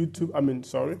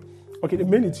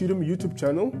Ethereum YouTube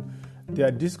channel,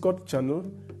 their Discord channel,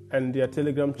 and their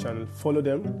Telegram channel. Follow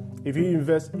them. If you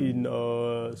invest in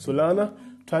Solana,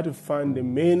 try to find the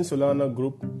main Solana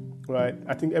group, right?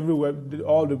 I think everywhere, if you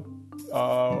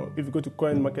go to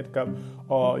CoinMarketCap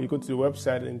or you go to the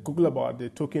website and Google about the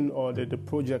token or the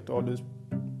project or the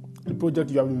project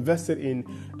you have invested in,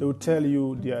 they will tell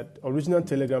you their original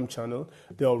Telegram channel,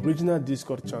 their original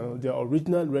Discord channel, their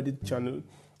original Reddit channel,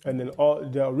 and then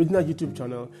their original YouTube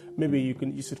channel. Maybe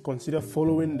you should consider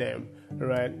following them,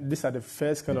 right? These are the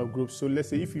first kind of groups. So let's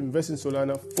say if you invest in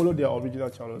Solana, follow their original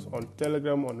channels on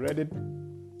Telegram, on Reddit,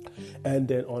 and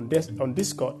then on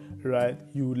Discord, right?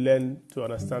 You learn to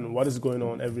understand what is going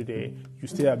on every day. You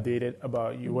stay updated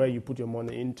about where you put your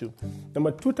money into. Number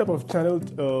two type of channel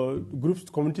groups,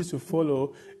 communities to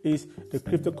follow is the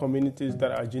crypto communities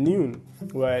that are genuine,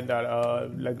 right? That are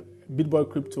like BitBoy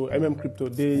Crypto, Crypto.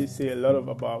 They say a lot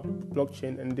about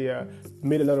blockchain and they are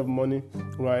made a lot of money,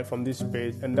 right, from this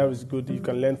space, and that is good. You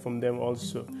can learn from them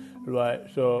also, right?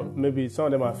 So maybe some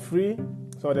of them are free,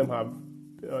 some of them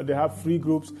have free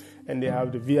groups, and they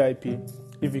have the VIP.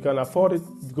 If you can afford it,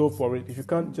 go for it. If you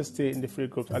can't, just stay in the free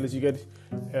groups. At least you get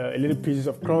a little pieces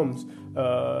of crumbs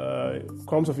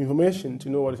of information to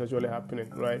know what is actually happening,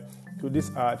 right? So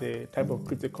these are the type of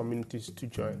crypto communities to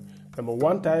join. Number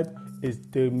one type is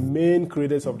the main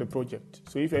creators of the project.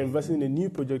 So if you're investing in a new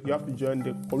project, you have to join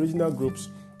the original groups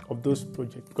of those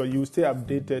projects, because you will stay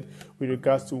updated with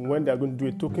regards to when they're going to do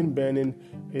a token burning,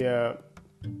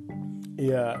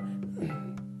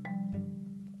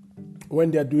 when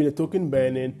they're doing a token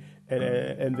burning,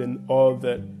 and then all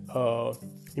the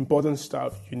important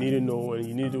stuff you need to know and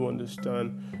you need to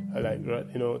understand,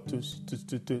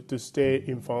 to stay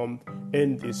informed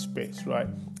in this space, right?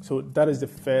 So that is the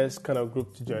first kind of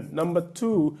group to join. Number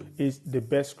two is the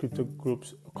best crypto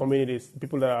groups, communities,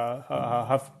 people that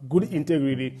have good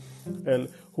integrity and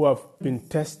who have been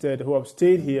tested, who have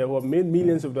stayed here, who have made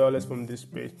millions of dollars from this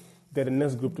space. They're the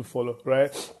next group to follow,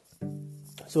 right?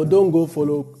 So don't go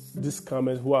follow these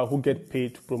scammers who get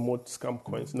paid to promote scam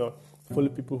coins. No, follow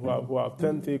people who are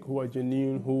authentic, who are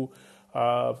genuine, who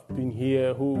have been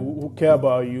here, who care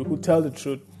about you, who tell the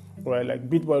truth, right? Like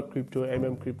BitBoy Crypto,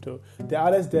 Crypto. There are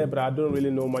others there, but I don't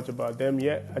really know much about them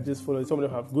yet. I just follow. Some of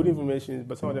them have good information,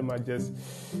 but some of them are just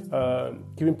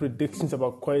giving predictions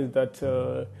about coins that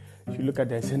if you look at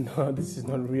that and say, no, this is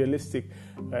not realistic,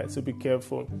 right? So be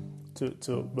careful to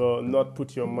not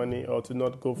put your money, or to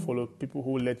not go follow people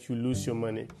who let you lose your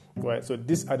money, right? So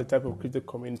these are the type of crypto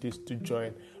communities to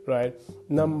join, right?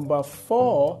 Number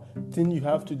 4 thing you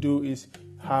have to do is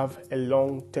have a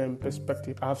long-term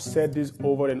perspective. I've said this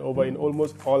over and over in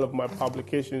almost all of my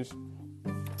publications,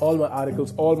 all my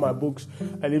articles, all my books,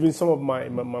 and even some of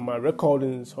my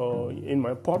recordings, or in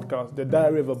my podcast, the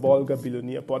Diary of a Bulgar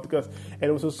Billionaire podcast,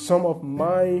 and also some of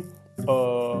my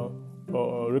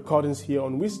recordings here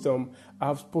on Wisdom.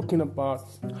 I've spoken about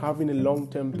having a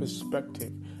long-term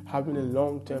perspective.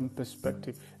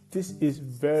 This is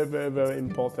very, very, very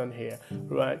important here,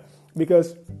 right?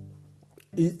 Because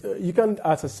you can't,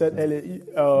 as I said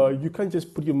earlier, you can't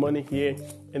just put your money here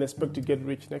and expect to get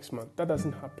rich next month. That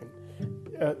doesn't happen.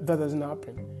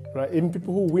 Right? Even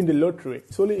people who win the lottery,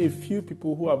 it's only a few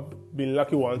people who have been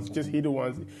lucky ones, just hit the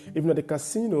ones, even at the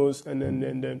casinos and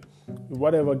then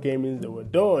whatever gaming they were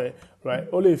doing, right?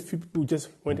 Only a few people just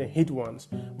went and hit ones.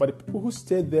 But the people who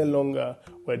stayed there longer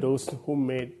were those who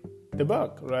made the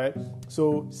buck, right?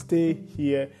 So stay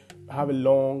here. Have a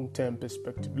long-term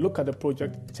perspective. Look at the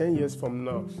project 10 years from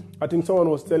now. I think someone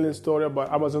was telling a story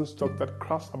about Amazon stock that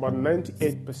crashed about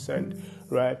 98%,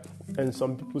 right? And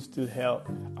some people still held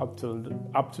up to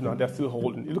now. They're still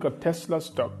holding. You look at Tesla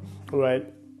stock, right?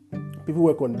 People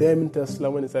were condemning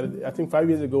Tesla when it started. I think 5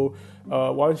 years ago,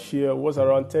 one share was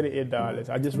around $38.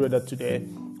 I just read that today,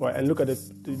 right? And look at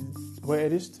where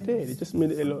it is today. They just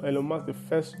made Elon Musk the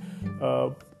first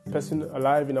person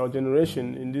alive in our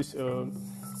generation in this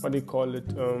what they call it,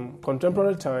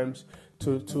 contemporary times,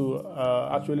 to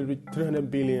actually reach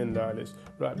 $300 billion,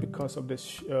 right? Because of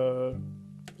this, the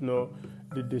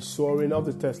soaring of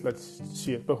the Tesla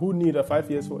share. But who knew that 5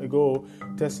 years ago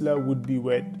Tesla would be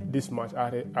worth this much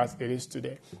as it is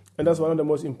today? And that's one of the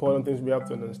most important things we have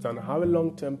to understand. Have a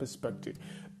long-term perspective.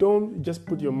 Don't just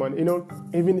put your money.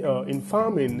 Even in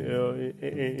farming,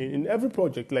 in every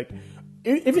project, like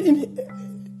even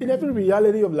in every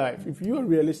reality of life, if you are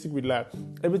realistic with life,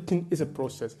 everything is a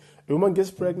process. A woman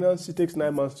gets pregnant, it takes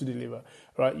 9 months to deliver,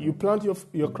 right? You plant your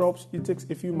crops, it takes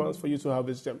a few months for you to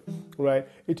harvest them, right?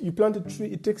 You plant a tree,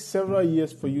 it takes several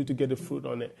years for you to get the fruit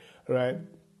on it, right?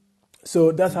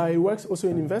 So that's how it works also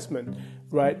in investment,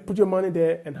 right? Put your money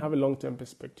there and have a long-term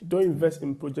perspective. Don't invest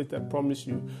in projects that promise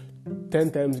you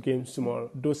 10 times gains tomorrow.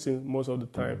 Those things most of the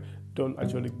time don't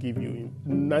actually give you,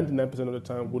 99% of the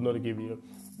time would not give you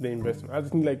the investment. I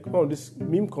think this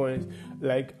meme coins,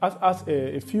 like as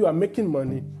a few are making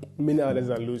money, many others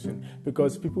are losing,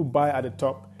 because people buy at the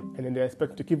top and then they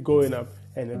expect to keep going up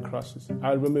and it crashes.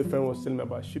 I remember a friend was telling me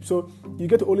about SHIB. So you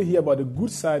get to only hear about the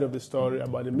good side of the story,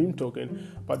 about the meme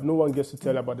token, but no one gets to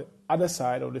tell about the other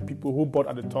side of the people who bought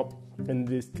at the top and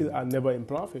they still are never in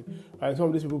profit. And some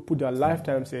of these people put their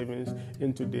lifetime savings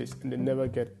into this and they never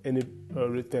get any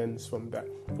returns from that,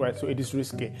 right? So it is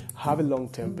risky. Have a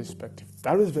long-term perspective.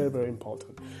 That is very, very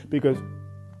important, because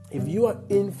if you are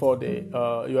in for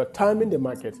you are timing the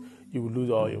market, you will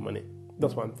lose all your money.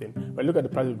 That's one thing. But look at the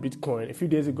price of Bitcoin. A few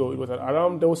days ago, it was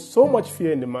around. There was so much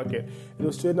fear in the market. It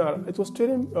was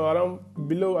trading around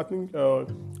below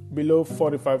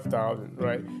 45,000,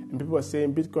 right? And people were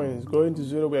saying Bitcoin is going to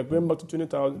zero. We are going back to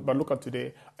 20,000. But look at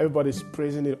today. Everybody's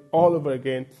praising it all over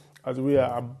again, as we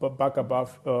are back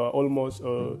above almost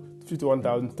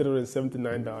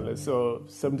 $51,379. So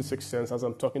 76 cents as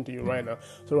I'm talking to you right now.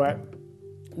 So right.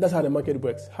 That's how the market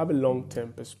works. Have a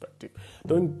long-term perspective.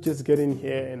 Don't just get in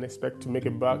here and expect to make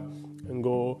it back and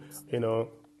go and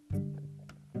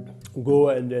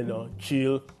then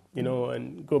chill,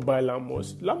 and go buy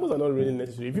Lambos. Lambos are not really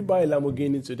necessary. If you buy a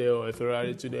Lamborghini today or a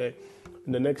Ferrari today,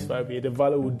 in the next 5 years, the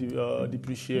value will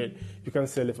depreciate. You can't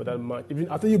sell it for that much. Even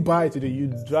after you buy it today,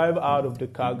 you drive out of the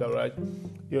car garage,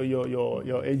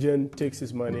 your agent takes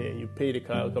his money and you pay the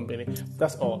car company.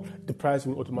 That's all. The price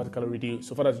will automatically reduce.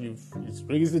 So far as it's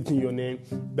registered in your name,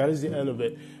 that is the end of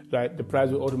it. Right? The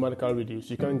price will automatically reduce.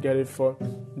 You can't get it for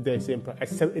the same price,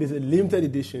 except it is a limited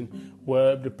edition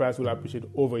where the price will appreciate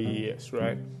over years.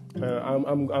 Right?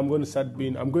 I'm going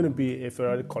to be a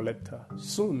Ferrari collector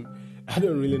soon. I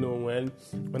don't really know when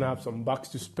I have some bucks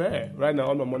to spare. Right now,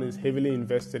 all my money is heavily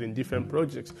invested in different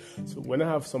projects. So when I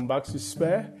have some bucks to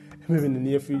spare, maybe in the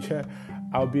near future,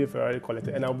 I'll be a Ferrari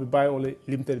collector, and I'll be buying only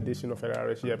limited edition of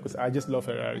Ferraris. Yeah, because I just love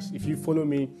Ferraris. If you follow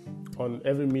me on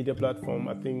every media platform,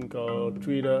 I think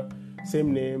Twitter,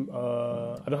 same name.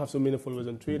 I don't have so many followers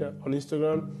on Twitter. On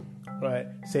Instagram, right,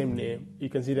 same name. You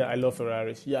can see that I love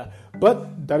Ferraris. Yeah,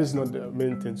 but that is not the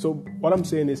main thing. So what I'm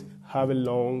saying is, have a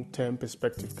long-term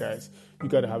perspective, guys. You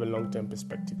got to have a long-term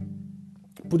perspective.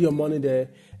 Put your money there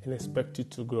and expect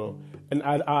it to grow. And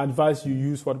I advise you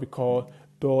use what we call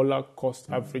dollar cost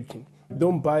averaging.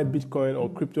 Don't buy Bitcoin or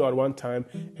crypto at one time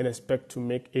and expect to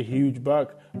make a huge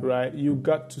buck, right? You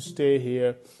got to stay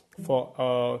here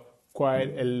for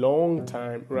quite a long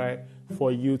time, right,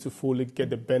 for you to fully get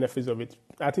the benefits of it.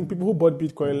 I think people who bought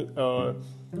Bitcoin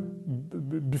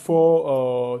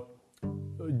before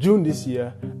June this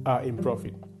year are in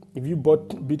profit. If you bought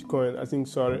Bitcoin,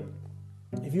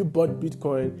 if you bought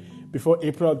Bitcoin before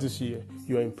April this year,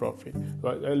 you are in profit.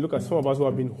 Right? And look at some of us who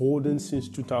have been holding since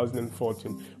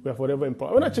 2014. We are forever in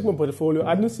profit. When I check my portfolio,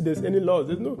 I don't see there's any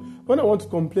loss. When I want to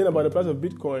complain about the price of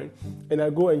Bitcoin and I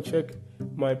go and check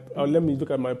let me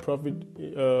look at my profit.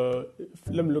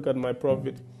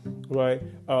 Right?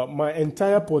 My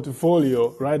entire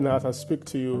portfolio right now, as I speak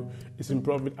to you, is in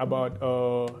profit about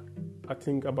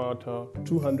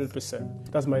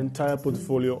 200%. That's my entire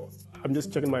portfolio. I'm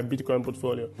just checking my Bitcoin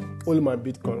portfolio, only my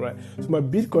Bitcoin, right? So my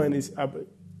Bitcoin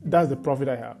that's the profit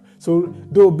I have. So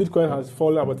though Bitcoin has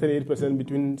fallen about 38%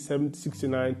 between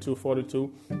 69 to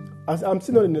 42, I'm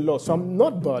still not in the loss, so I'm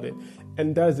not bought it.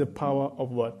 And that's the power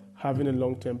of what? Having a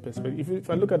long-term perspective.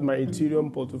 If I look at my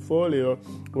Ethereum portfolio,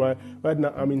 right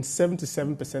now I'm in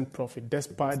 77% profit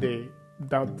despite the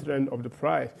downtrend of the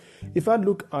price. If I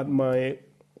look at my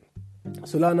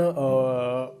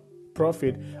Solana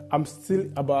profit, I'm still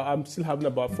having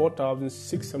about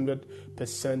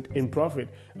 4,600% in profit,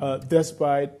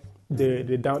 despite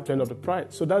the downtrend of the price.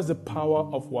 So that's the power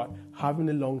of what? Having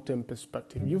a long-term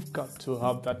perspective. You've got to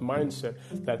have that mindset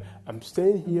that I'm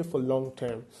staying here for long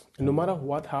term, and no matter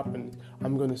what happens,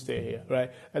 I'm going to stay here,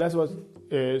 right? And that's what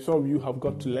some of you have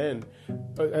got to learn.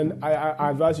 And I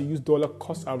advise you use dollar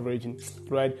cost averaging,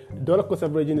 right? Dollar cost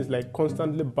averaging is like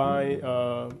constantly buying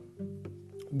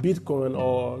Bitcoin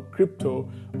or crypto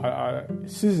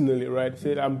seasonally, right?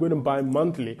 Say I'm going to buy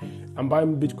monthly. I'm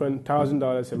buying Bitcoin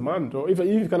 $1,000 a month, or if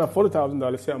you can afford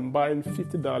 $1,000, say I'm buying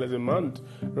 $50 a month,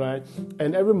 right?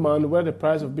 And every month, where the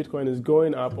price of Bitcoin is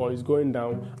going up or is going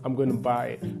down, I'm going to buy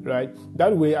it, right?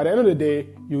 That way, at the end of the day,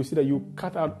 you see that you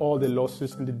cut out all the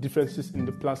losses and the differences in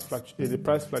the price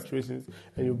fluctuations,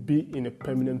 and you'll be in a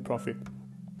permanent profit.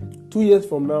 2 years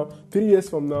from now, 3 years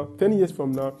from now, 10 years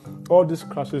from now, all these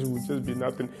crashes will just be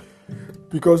nothing,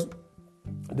 because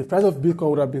the price of Bitcoin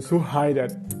would have been so high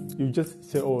that you just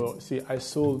say, "Oh, see, I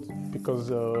sold because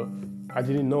I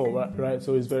didn't know," right?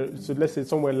 So let's say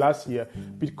somewhere last year,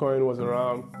 Bitcoin was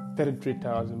around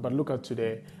 33,000, but look at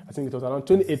today. I think it was around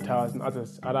 28,000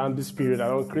 around this period,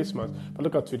 around Christmas. But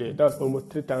look at today, that's almost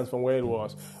 3 times from where it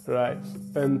was, right?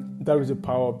 And that is the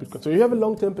power of Bitcoin. So if you have a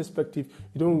long-term perspective,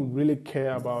 you don't really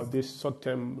care about these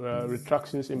short-term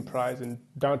retractions in price and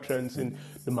downtrends in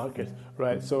the market,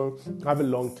 right? So have a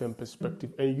long-term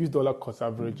perspective and use dollar cost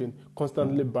averaging,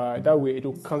 constantly buy. That way it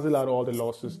will cancel out all the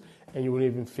losses and you won't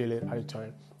even feel it at the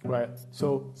time. Right,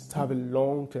 so have a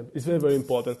long term. It's very, very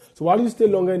important. So while you stay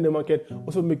longer in the market,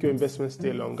 also make your investment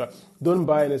stay longer. Don't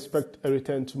buy and expect a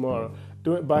return tomorrow.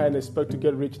 Don't buy and expect to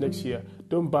get rich next year.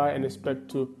 Don't buy and expect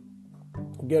to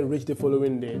get rich the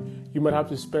following day. You might have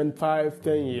to spend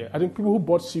 5-10 years. I think people who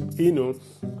bought SHIB,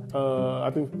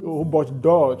 who bought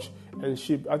Doge and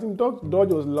SHIB, I think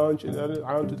Doge was launched in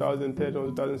around 2013 or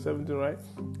 2017, right?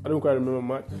 I don't quite remember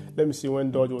much. Let me see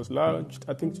when Doge was launched.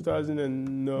 I think 2000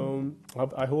 and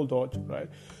I hold Doge, right?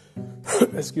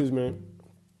 Excuse me.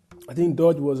 I think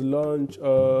Doge was launched.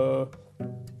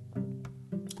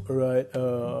 Right.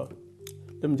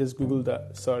 Let me just Google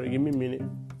that. Sorry, give me a minute.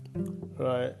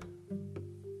 Right.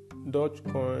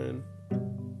 Dogecoin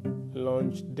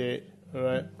launch date,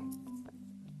 right?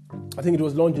 I think it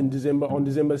was launched on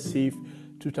December 6th,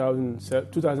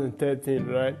 2013,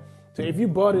 right? So if you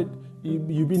bought it, you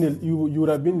would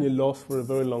have been in a loss for a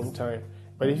very long time.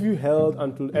 But if you held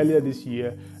until earlier this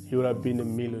year, you would have been a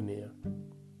millionaire.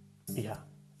 Yeah.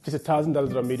 Just $1,000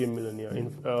 would have made you a millionaire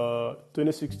in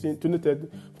 2016,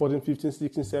 2013, 14, 15,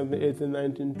 16, 17, 18,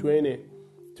 19, 20,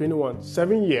 21.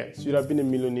 7 years, you'd have been a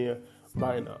millionaire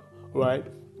by now, right?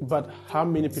 But how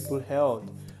many people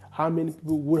held? How many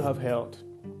people would have held?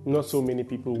 Not so many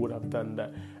people would have done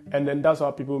that. And then that's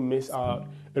how people miss out,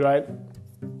 right?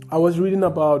 I was reading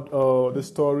about the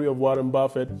story of Warren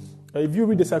Buffett. If you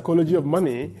read The Psychology of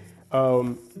Money,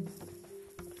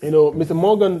 Mr.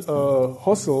 Morgan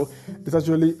Housel is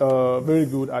actually very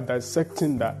good at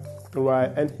dissecting that,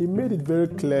 right? And he made it very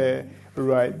clear,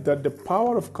 right, that the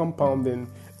power of compounding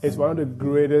is one of the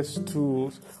greatest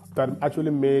tools that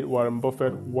actually made Warren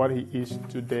Buffett what he is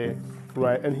today,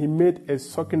 right? And he made a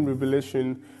shocking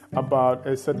revelation about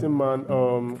a certain man,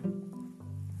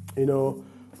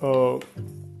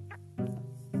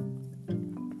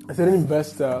 a certain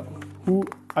investor who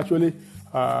actually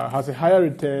has a higher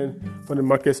return from the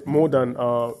markets more than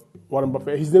Warren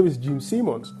Buffett. His name is Jim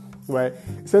Simons, right?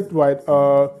 He said, right,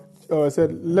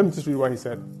 said, let me just read what he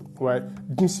said, right?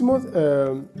 Jim Simons,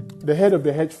 the head of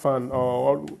the hedge fund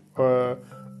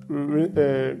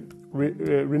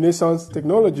Renaissance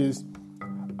Technologies,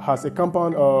 has a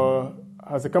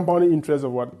compounding interest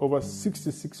of over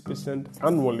 66%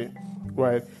 annually,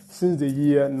 right, since the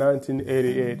year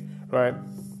 1988, right?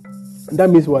 That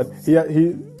means what?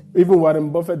 Even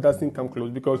Warren Buffett doesn't come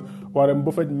close, because Warren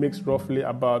Buffett makes roughly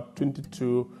about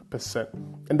 22%,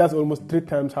 and that's almost 3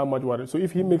 times how much Warren. So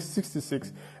if he makes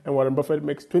 66 and Warren Buffett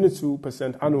makes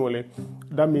 22% annually,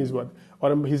 that means what?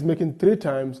 He's making 3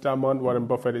 times the amount Warren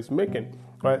Buffett is making,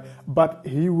 right? But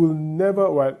he will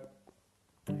never, what?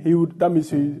 That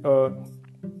means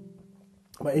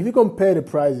but if you compare the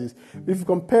prices, if you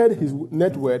compare his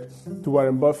net worth to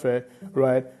Warren Buffett,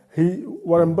 right?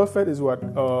 Warren Buffett is what?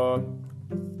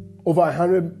 Over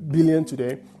 100 billion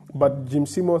today, but Jim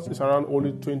Simons is around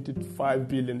only 25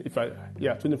 billion.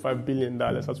 $25 billion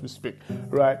as we speak,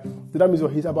 right? So that means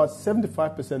he's about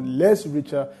 75% less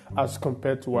richer as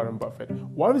compared to Warren Buffett.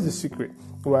 What is the secret,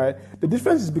 right? The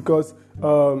difference is because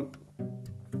Jim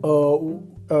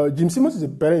Simons is a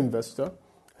better investor.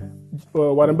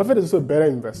 Warren Buffett is also a better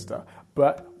investor,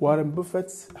 but Warren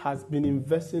Buffett has been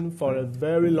investing for a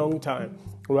very long time,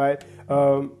 right?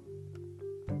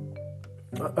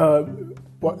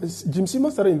 Jim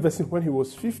Simons started investing when he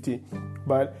was 50,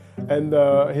 and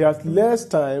he has less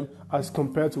time as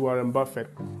compared to Warren Buffett,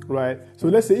 right? So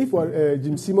let's say if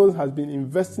Jim Simons has been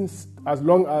investing as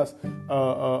long as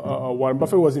Warren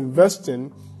Buffett was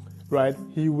investing, right,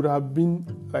 he would have been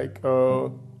like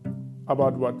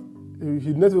about what?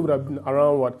 His net worth would have been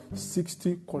around what?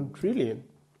 60 quadrillion.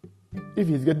 If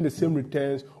he's getting the same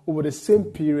returns over the same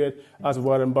period as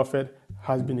Warren Buffett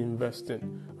has been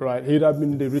investing, right? He would have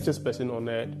been the richest person on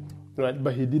earth, right?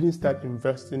 But he didn't start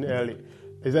investing early.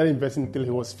 He started investing until he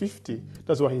was 50.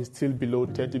 That's why he's still below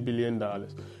 $30 billion.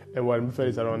 And Warren Buffett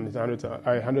is around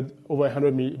over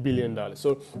 $100 billion.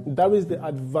 So that is the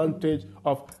advantage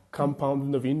of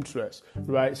compounding of interest,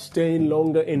 right? Staying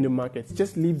longer in the markets.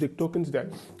 Just leave the tokens there.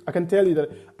 I can tell you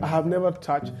that I have never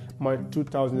touched my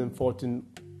 2014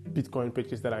 Bitcoin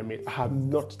purchase that I made. I have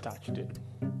not touched it.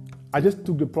 I just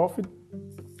took the profit,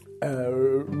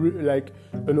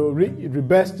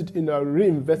 reinvested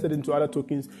into other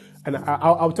tokens, and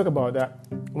I'll talk about that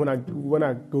when I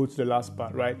go to the last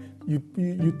part, right? You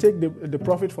take the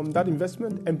profit from that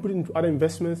investment and put it into other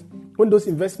investments. When those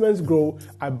investments grow,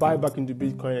 I buy back into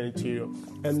Bitcoin and Ethereum,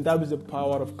 and that is the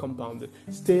power of compounding.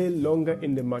 Stay longer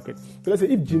in the market. So let's say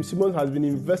if Jim Simons has been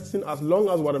investing as long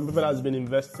as Warren Buffett has been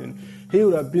investing, he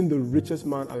would have been the richest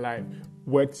man alive,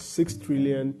 worth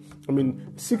 63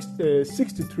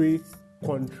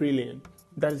 quadrillion.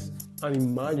 That is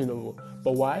unimaginable.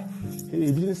 But why?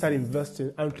 He didn't start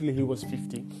investing until he was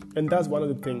 50. And that's one of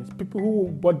the things. People who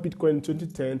bought Bitcoin in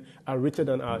 2010 are richer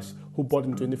than us who bought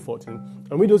in 2014.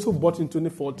 And those who bought in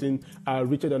 2014 are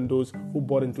richer than those who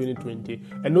bought in 2020.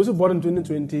 And those who bought in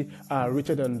 2020 are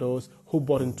richer than those who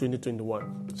bought in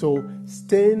 2021. So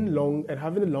staying long and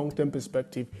having a long-term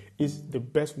perspective is the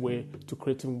best way to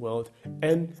creating wealth.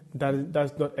 And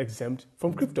that's not exempt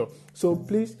from crypto. So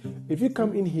please, if you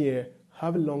come in here,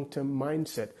 have a long-term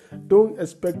mindset. Don't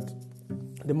expect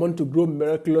the money to grow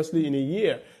miraculously in a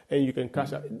year and you can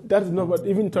cash out. That is not what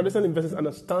even traditional investors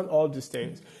understand all these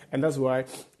things. And that's why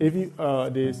if you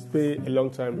they stay a long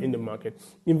time in the market,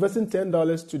 investing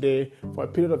 $10 today for a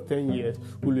period of 10 years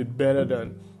will be better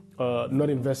than not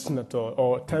investing at all,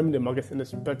 or timing the market and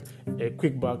expect a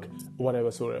quick buck,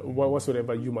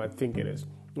 whatsoever you might think it is.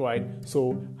 Right?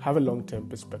 So have a long-term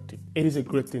perspective. It is a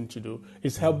great thing to do.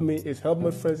 It's helped me, it's helped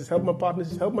my friends, it's helped my partners,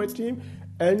 it's helped my team,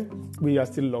 and we are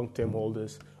still long-term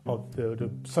holders of the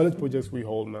solid projects we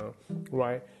hold now.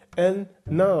 Right? And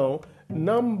now,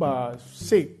 number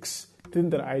 6 thing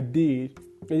that I did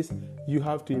is you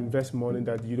have to invest money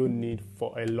that you don't need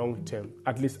for a long term,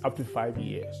 at least up to 5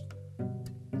 years.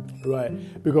 Right?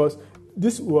 Because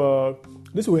this will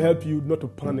help you not to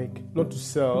panic, not to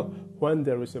sell when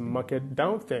there is a market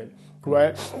downturn,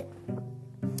 right?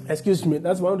 Excuse me,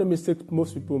 that's one of the mistakes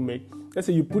most people make. Let's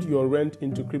say you put your rent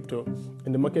into crypto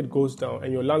and the market goes down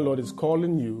and your landlord is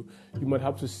calling you, you might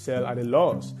have to sell at a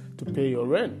loss to pay your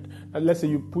rent. And let's say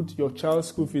you put your child's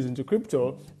school fees into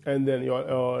crypto and then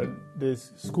the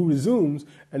school resumes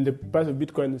and the price of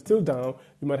Bitcoin is still down,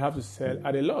 you might have to sell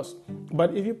at a loss.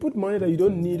 But if you put money that you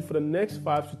don't need for the next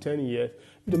 5 to 10 years,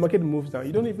 if the market moves down,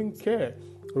 you don't even care,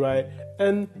 right?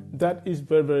 And that is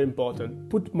very, very important.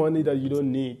 Put money that you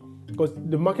don't need, because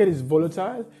the market is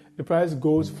volatile. The price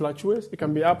fluctuates. It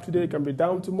can be up today, it can be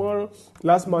down tomorrow.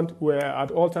 Last month we were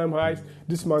at all-time highs.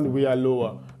 This month we are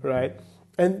lower, right?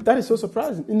 And that is so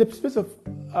surprising. In the space of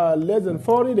less than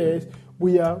 40 days,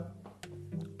 we are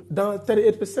down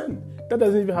 38%. That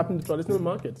doesn't even happen in traditional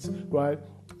markets, right?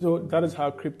 So that is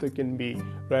how crypto can be,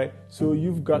 right? So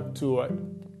you've got to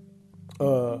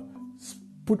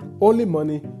put only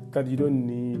money that you don't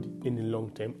need in the long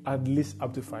term, at least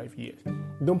up to 5 years.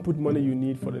 Don't put money you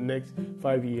need for the next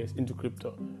 5 years into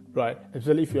crypto, right?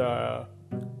 Especially if you are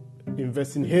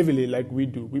investing heavily like we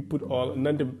do. We put around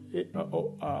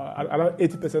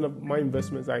 80% of my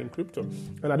investments are in crypto,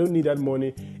 and I don't need that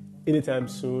money anytime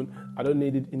soon. I don't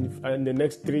need it in the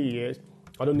next 3 years.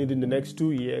 I don't need it in the next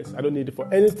 2 years. I don't need it for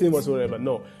anything whatsoever.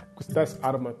 No, because that's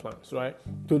out of my plans, right?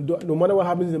 So no matter what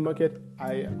happens in the market,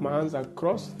 my hands are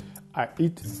crossed. I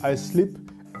eat, I sleep,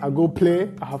 I go play,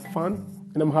 I have fun,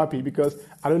 and I'm happy because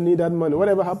I don't need that money.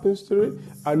 Whatever happens to it,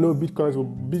 I know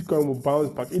Bitcoin will bounce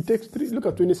back. It takes look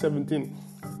at 2017,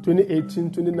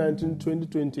 2018, 2019,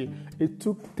 2020. It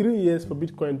took 3 years for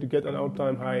Bitcoin to get an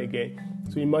all-time high again.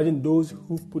 So imagine those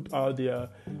who put out their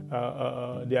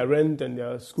rent and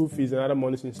their school fees and other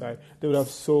monies inside, they would have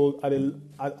sold at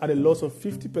a loss of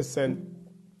 50%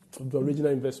 of the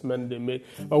original investment they made.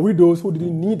 But with those who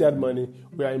didn't need that money,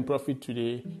 we are in profit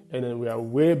today, and then we are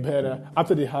way better.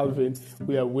 After the halving,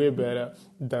 we are way better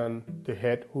than the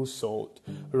head who sold,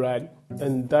 right?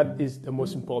 And that is the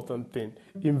most important thing.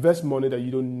 Invest money that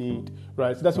you don't need,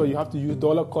 right? So that's why you have to use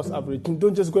dollar cost averaging.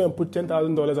 Don't just go and put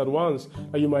 $10,000 at once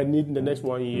that you might need in the next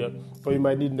 1 year, or you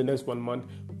might need in the next 1 month.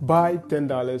 Buy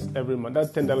 $10 every month. That's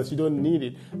 $10. You don't need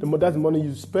it. That's money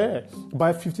you spare.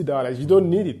 Buy $50. You don't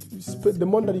need it. The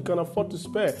money that you can afford to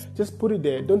spare, just put it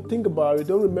there. Don't think about it.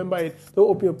 Don't remember it. Don't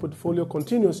open your portfolio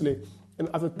continuously. And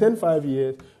after 5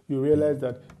 years, you realize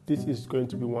that this is going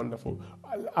to be wonderful.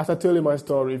 As I tell you my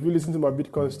story, if you listen to my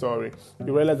Bitcoin story,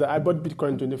 you realize that I bought Bitcoin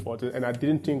in 2014 and I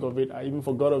didn't think of it. I even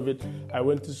forgot of it. I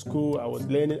went to school. I was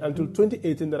learning until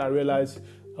 2018 that I realized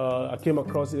I came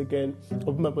across it again,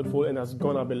 opened my portfolio, and it has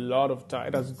gone up a lot of time.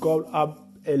 It has gone up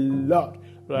a lot,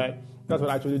 right? That's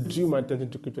what actually drew my attention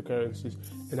to cryptocurrencies,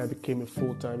 and I became a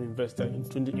full-time investor in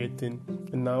 2018,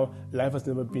 and now life has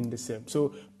never been the same.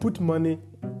 So put money.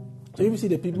 So if you see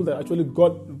the people that actually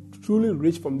got truly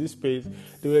rich from this space,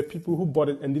 they were people who bought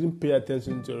it and didn't pay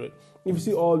attention to it. If you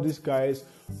see all these guys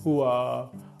who are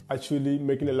actually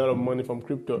making a lot of money from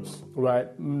crypto, right?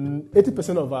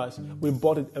 80% of us, we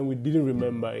bought it and we didn't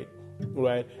remember it,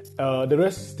 right? The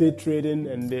rest stay trading,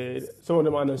 and some of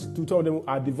them understood. Some of them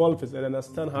are developers and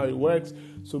understand how it works.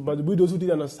 So, but we those who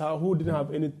didn't understand, who didn't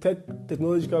have any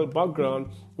technological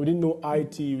background, we didn't know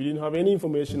IT, we didn't have any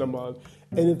information about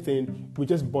anything. We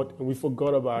just bought and we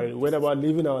forgot about it. We went about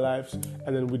living our lives,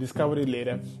 and then we discovered it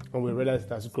later, and we realized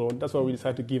that's grown. That's why we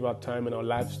decided to give our time and our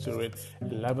lives to it,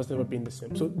 and life has never been the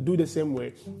same. So do the same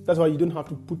way. That's why you don't have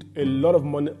to put a lot of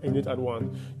money in it at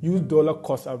once. Use dollar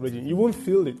cost averaging. You won't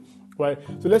feel it, right?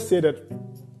 So let's say that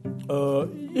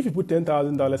if you put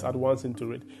 $10,000 at once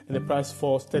into it and the price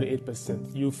falls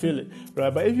 38%, you feel it,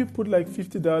 right? But if you put like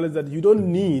 $50 that you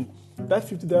don't need, that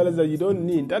 $50 that you don't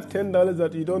need, that $10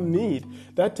 that you don't need,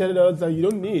 that $10 that you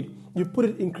don't need, you put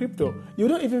it in crypto. You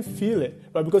don't even feel it,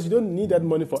 right? Because you don't need that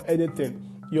money for anything.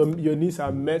 Your needs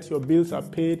are met, your bills are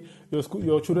paid,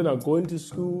 your children are going to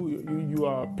school, you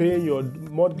are paying your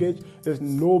mortgage, there's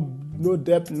no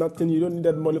debt, nothing. You don't need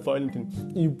that money for anything.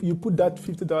 You put that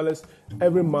 $50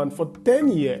 every month for 10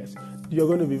 years. You're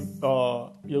going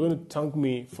to thank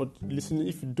me for listening.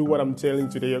 If you do what I'm telling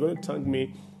you today, you're going to thank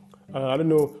me. I don't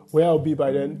know where I'll be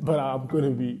by then, but I'm going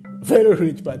to be very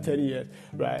rich by 10 years,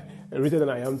 right? Richer than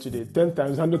I am today, 10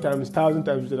 times, 100 times, 1,000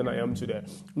 times richer than I am today.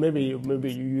 Maybe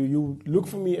you look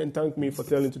for me and thank me for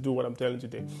telling you to do what I'm telling you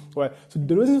today, right? So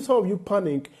the reason some of you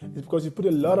panic is because you put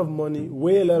a lot of money,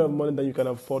 way a lot of money that you can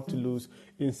afford to lose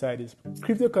inside this.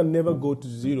 Crypto can never go to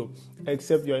zero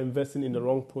except you're investing in the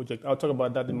wrong project. I'll talk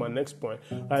about that in my next point,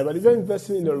 right? But if you're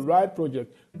investing in the right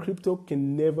project, crypto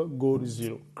can never go to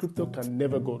zero. Crypto can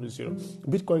never go to zero.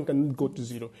 Bitcoin cannot go to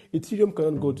zero. Ethereum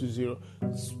cannot go to zero.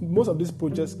 Most of these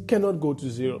projects cannot go to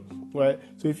zero, right?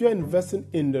 So if you're investing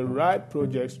in the right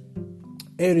projects,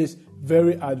 it is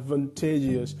very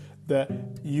advantageous that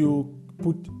you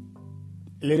put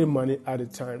little money at a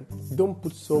time. Don't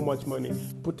put so much money.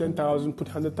 Put 10,000, put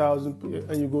 100,000,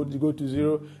 and you go to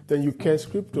zero. Then you curse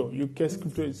crypto. You curse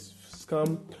crypto is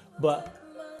scam, but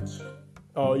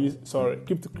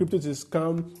crypto is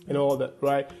scam and all that,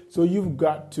 right? So you've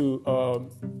got to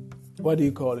what do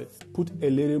you call it? Put a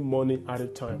little money at a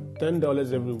time.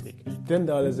 $10 every week,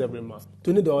 $10 every month,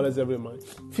 $20 every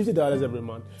month, $50 every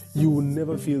month. You will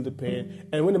never feel the pain.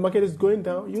 And when the market is going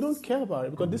down, you don't care about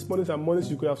it, because these monies are monies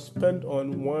you could have spent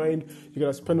on wine, you could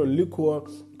have spent on liquor,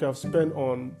 you could have spent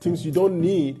on things you don't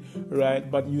need, right?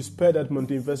 But you spare that money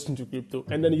to invest into crypto,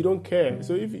 and then you don't care.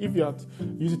 So if you have to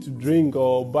use it to drink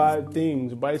or buy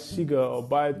things, buy cigar or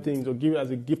buy things or give it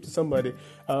as a gift to somebody,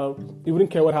 you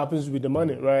wouldn't care what happens with the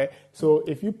money, right? So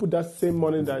if you put that same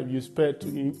money that you spent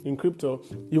in crypto,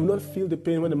 you will not feel the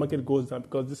pain when the market goes down,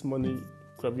 because this money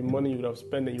could be money you would have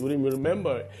spent and you wouldn't even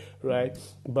remember it, right?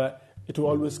 But it will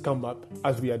always come up,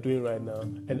 as we are doing right now.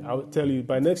 And I'll tell you,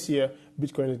 by next year,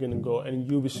 Bitcoin is going to go, and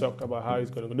you'll be shocked about how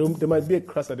it's going to go. There might be a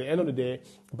crash at the end of the day,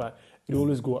 but it will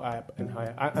always go up and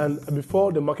higher. And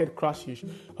before the market crashes,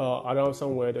 around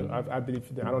somewhere, I believe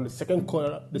around the second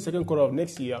quarter of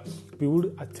next year, we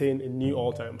will attain a new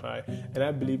all-time high. And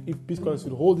I believe if Bitcoin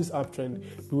should hold this uptrend,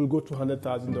 we will go to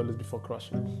 $100,000 before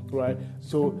crashing, right?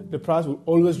 So the price will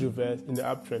always reverse in the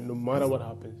uptrend, no matter what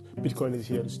happens. Bitcoin is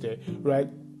here to stay, right?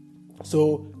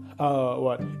 So,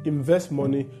 invest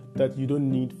money that you don't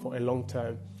need for a long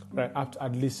time, right? Up to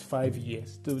at least 5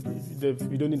 years. You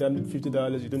don't need that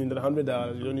 $50, you don't need that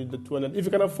 $100, you don't need the $200. If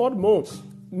you can afford more,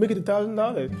 make it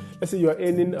 $1,000. Let's say you are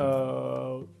earning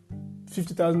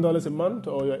 $50,000 a month,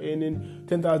 or you're earning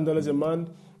 $10,000 a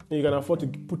month. And you can afford to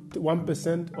put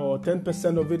 1% or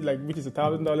 10% of it, which is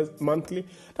 $1,000 monthly.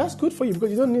 That's good for you,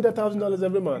 because you don't need $1,000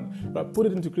 every month. But put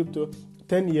it into crypto.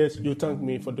 10 years, you thank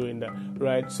me for doing that,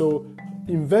 right? So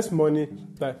invest money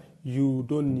that you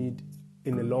don't need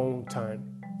in a long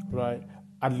time, right?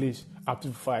 At least up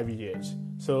to 5 years.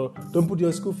 So don't put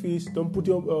your school fees, don't put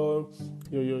your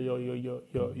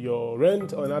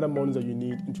rent or other money that you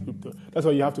need into crypto. That's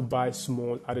why you have to buy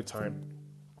small at a time.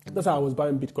 That's how I was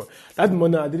buying Bitcoin. That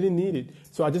money, I didn't need it.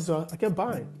 So I kept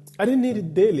buying. I didn't need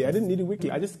it daily. I didn't need it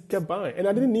weekly. I just kept buying. And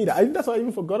I didn't need it. That's why I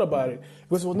even forgot about it,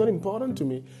 because it was not important to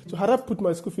me. So had I put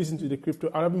my school fees into the crypto,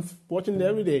 I'd have been watching it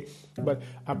every day. But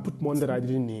I put money that I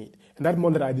didn't need. And that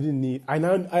money that I didn't need, I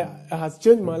has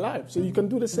changed my life. So you can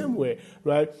do the same way,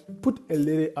 right? Put a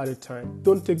little at a time.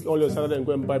 Don't take all your salary and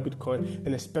go and buy Bitcoin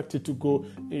and expect it to go.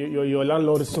 Your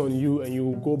landlord is on you and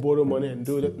you go borrow money and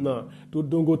do that. No,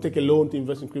 don't go take a loan to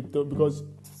invest in crypto, because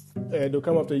they'll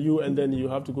come after you and then you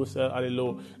have to go sell at a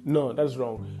low. No, that's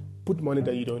wrong. Put money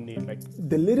that you don't need. Like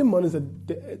the little money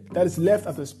that is left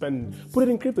after spending, put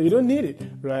it in crypto. You don't need it,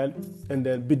 right? And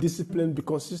then be disciplined, be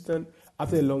consistent.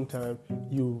 After a long time,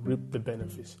 you reap the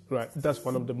benefits, right? That's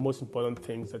one of the most important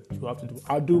things that you have to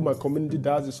do. My community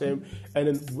does the same, and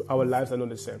then our lives are not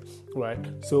the same, right?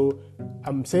 So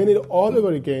I'm saying it all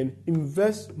over again.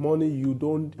 Invest money you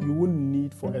wouldn't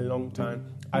need for a long time,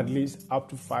 at least up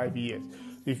to 5 years.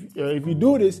 If you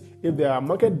do this, if there are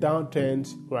market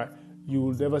downturns, right, you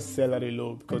will never sell at a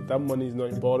low, because that money is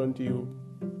not important to you.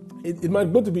 It might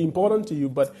not be important to you,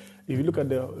 but if you look at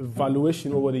the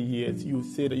valuation over the years, you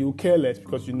say that you care less,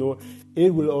 because you know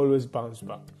it will always bounce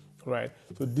back, right?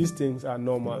 So these things are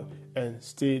normal, and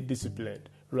stay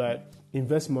disciplined, right?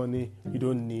 Invest money you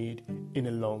don't need in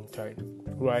a long time,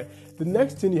 right? The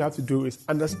next thing you have to do is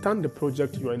understand the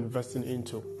project you are investing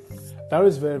into. That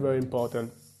is very, very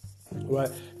important, right?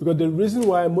 Because the reason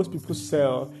why most people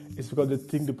sell is because they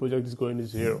think the project is going to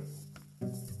zero.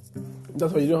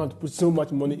 That's why you don't have to put so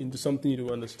much money into something you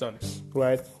don't understand,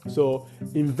 right? So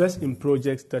invest in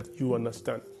projects that you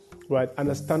understand, right?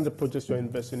 Understand the projects you're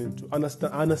investing into.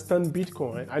 Understand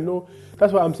Bitcoin. I know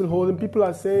that's why I'm still holding. People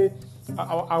are saying,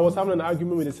 I was having an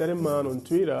argument with a certain man on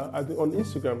Twitter, on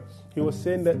Instagram. He was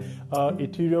saying that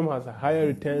Ethereum has a higher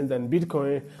return than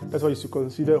Bitcoin. That's why you should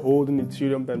consider holding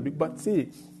Ethereum than Bitcoin. But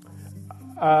see,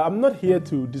 I'm not here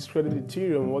to discredit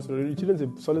Ethereum. Ethereum is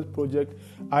a solid project.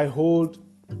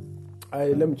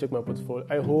 Let me check my portfolio.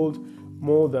 I hold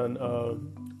more than, I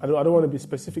don't want to be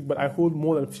specific, but I hold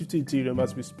more than 50 Ethereum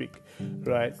as we speak,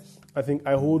 right? I think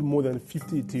I hold more than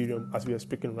 50 Ethereum as we are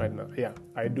speaking right now. Yeah,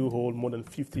 I do hold more than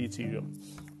 50 Ethereum,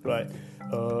 right?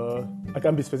 I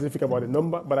can't be specific about the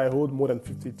number, but I hold more than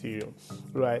 50 Ethereum,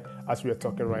 right, as we are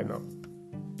talking right now.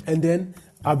 And then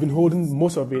I've been holding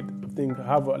most of it, I think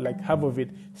half of it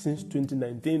since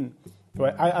 2019.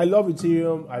 Right, I love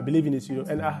Ethereum. I believe in Ethereum,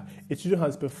 and Ethereum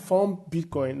has performed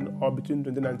Bitcoin between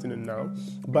 2019 and now.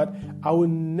 But I will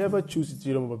never choose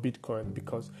Ethereum over Bitcoin,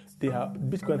 because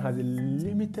Bitcoin has a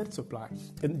limited supply,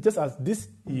 and just as this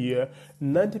year,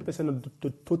 90% of the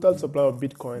total supply of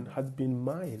Bitcoin has been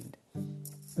mined.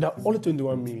 There are only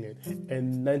 21 million,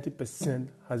 and 90%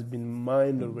 has been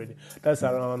mined already. That's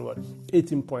around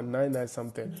 18.99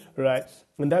 something, right?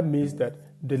 And that means that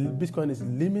the Bitcoin is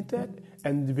limited,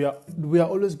 and we are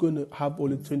always going to have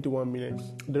only 21 million.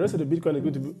 The rest of the Bitcoin is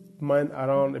going to be mined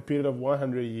around a period of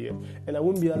 100 years, and I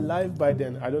won't be alive by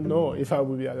then. I don't know if I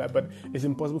will be alive, but it's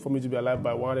impossible for me to be alive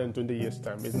by 120 years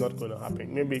time. It's not going to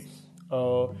happen. Maybe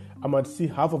I might see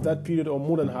half of that period, or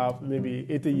more than half, maybe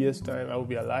 80 years time I will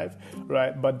be alive,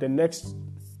 right? But the next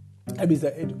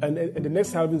the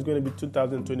next halving is going to be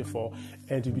 2024,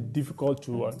 and it will be difficult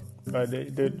to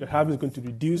the halving is going to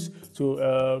reduce. So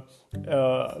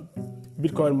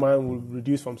Bitcoin mine will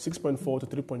reduce from 6.4 to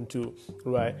 3.2,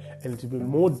 right? And it will be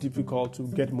more difficult to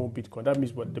get more Bitcoin. That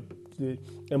means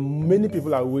and many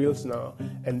people are whales now,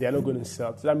 and they are not going to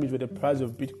sell. So that means the price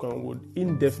of Bitcoin would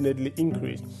indefinitely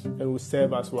increase and will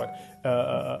serve as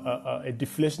a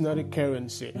deflationary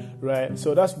currency, right?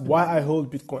 So that's why I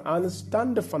hold Bitcoin. I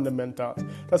understand the fundamentals.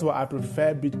 That's why I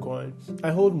prefer Bitcoin.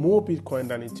 I hold more Bitcoin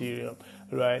than Ethereum,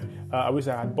 right? I wish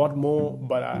I had bought more,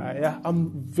 but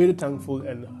I'm very thankful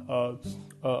and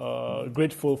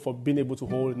grateful for being able to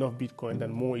hold enough Bitcoin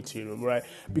than more Ethereum, right?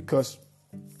 Because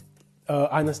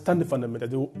I understand the fundamentals.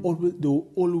 They will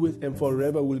always and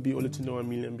forever will be only 21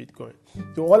 million Bitcoin.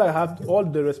 So all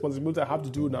the responsibility I have to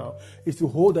do now is to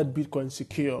hold that Bitcoin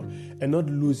secure and not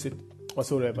lose it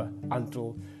whatsoever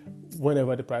until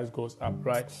whenever the price goes up,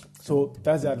 right? So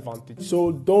that's the advantage.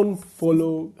 So don't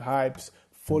follow hypes.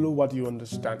 Follow what you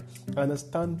understand.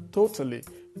 Understand totally,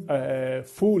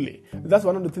 fully. That's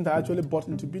one of the things I actually bought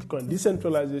into Bitcoin.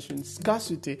 Decentralization,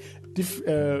 scarcity,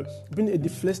 being a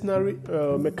deflationary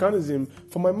mechanism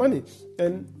for my money.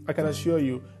 And I can assure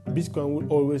you, Bitcoin will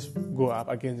always go up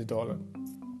against the dollar.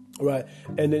 Right,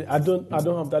 and then I don't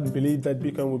have that belief that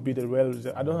Bitcoin will be the real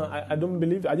reserve. I don't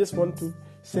believe. I just want to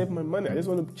save my money. I just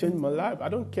want to change my life. I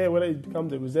don't care whether it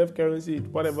becomes a reserve currency,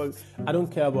 whatever. I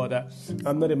don't care about that.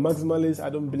 I'm not a maximalist. I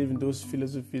don't believe in those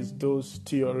philosophies, those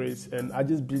theories, and I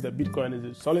just believe that Bitcoin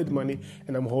is a solid money,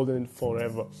 and I'm holding it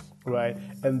forever. Right,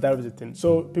 and that is the thing.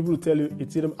 So people will tell you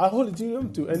Ethereum. I hold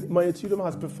Ethereum too, and my Ethereum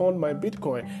has performed my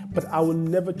Bitcoin, but I will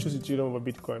never choose Ethereum over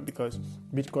Bitcoin because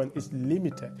Bitcoin is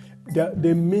limited.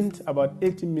 They mint about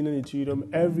 80 million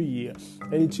Ethereum every year,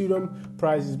 and Ethereum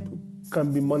prices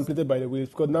can be manipulated by the whales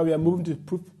because now we are moving to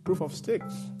proof of stake.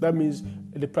 That means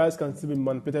the price can still be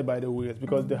manipulated by the whales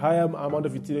because the higher amount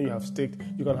of Ethereum you have staked,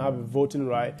 you can have a voting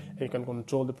right and you can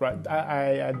control the price.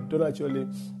 I don't actually.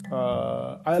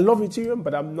 I love Ethereum,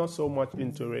 but I'm not so much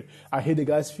into it. I hate the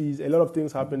gas fees. A lot of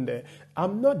things happen there.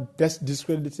 I'm not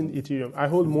discrediting Ethereum. I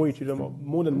hold more Ethereum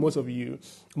more than most of you,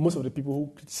 most of the people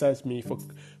who criticize me for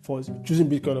choosing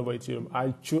Bitcoin over Ethereum.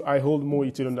 I hold more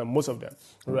Ethereum than most of them,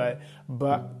 right?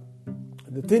 But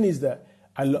the thing is that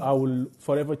I will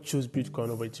forever choose Bitcoin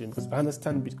over Ethereum because I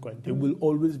understand Bitcoin. There will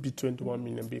always be 21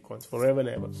 million Bitcoins forever and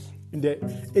ever. The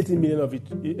 80 million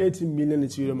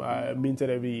Ethereum are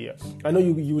minted every year. I know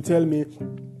you tell me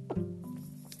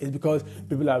it's because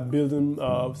people are building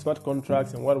smart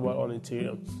contracts and what on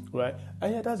Ethereum, right?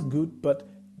 And yeah, that's good, but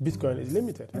Bitcoin is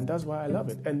limited, and that's why I love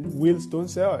it. And wheels don't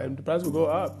sell, and the price will go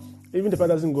up. Even if the price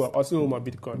doesn't go up, I'll still hold my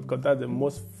Bitcoin because that's the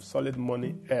most solid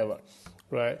money ever,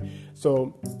 right?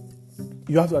 So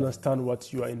you have to understand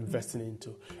what you are investing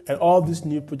into. And all these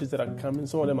new projects that are coming,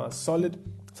 some of them are solid,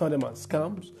 some of them are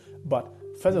scams. But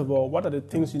first of all, what are the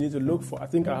things you need to look for? I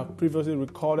think I have previously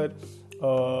recorded,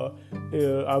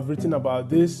 I've written about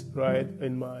this, right,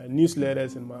 in my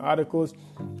newsletters, in my articles,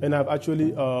 and I've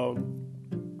actually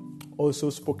also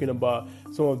spoken about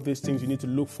some of these things you need to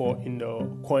look for in the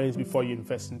coins before you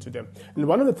invest into them. And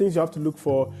one of the things you have to look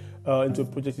for into a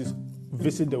project is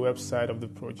visit the website of the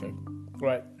project,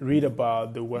 right? Read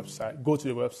about the website. Go to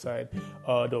the website,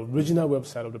 the original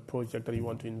website of the project that you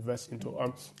want to invest into.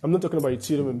 I'm not talking about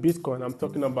Ethereum and Bitcoin. I'm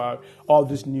talking about all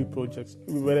these new projects,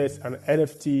 whether it's an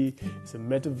NFT, it's a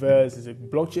metaverse, it's a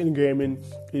blockchain gaming,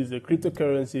 it's a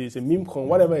cryptocurrency, it's a meme coin,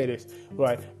 whatever it is,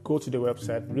 right? Go to the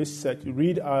website, research,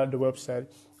 read the website,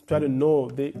 try to know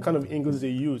the kind of English they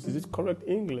use. Is it correct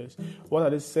English? What are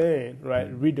they saying, right?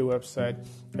 Read the website,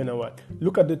 and what?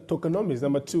 Look at the tokenomics.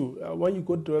 Number two, when you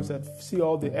go to the website, see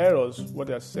all the errors, what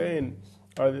they're saying,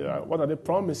 what are they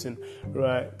promising,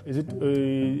 right? Is it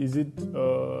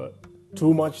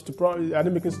too much to promise? Are they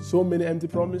making so many empty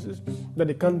promises that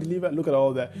they can't deliver? Look at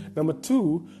all that. Number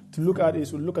two, to look at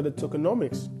is to look at the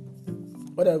tokenomics.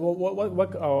 What are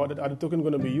the tokens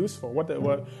going to be used for? What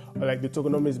like the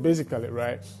tokenomics basically,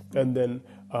 right? And then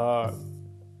that's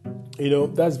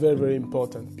very, very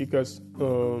important because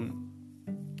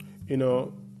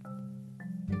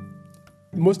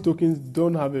most tokens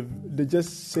don't have they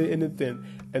just say anything,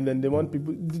 and then they want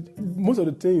people. Most of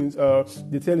the things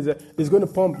they tell is that it's going to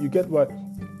pump. You get what?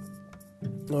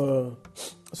 So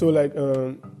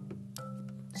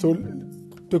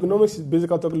tokenomics is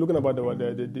basically looking about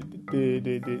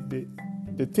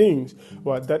the things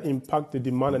that impact the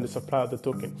demand and the supply of the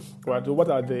token. Right? So what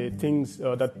are the things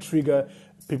that trigger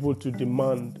people to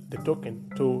demand the token?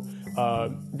 So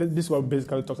this is what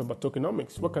basically talks about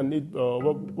tokenomics. What can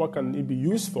it be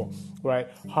used for? Right?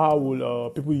 How will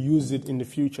people use it in the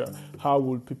future? How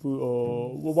will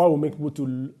people? What will make people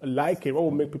to like it? What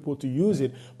will make people to use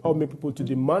it? What will make people to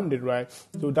demand it? Right?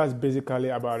 So that's basically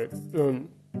about it.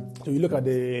 So you look at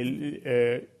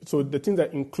the things that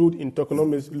include in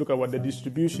tokenomics. Look at what the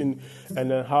distribution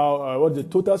and how what the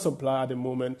total supply at the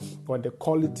moment, what the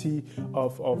quality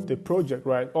of the project,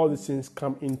 right? All these things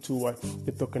come into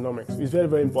the tokenomics. It's very,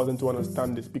 very important to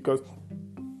understand this, because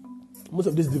most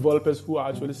of these developers who are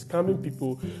actually scamming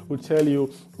people will tell you,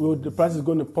 well, the price is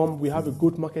going to pump, we have a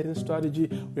good marketing strategy,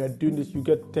 we are doing this, you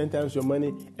get 10 times your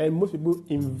money. And most people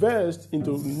invest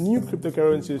into new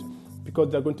cryptocurrencies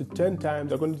because they're going to 10 times,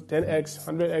 they're going to 10x,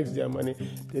 100x their money.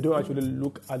 They don't actually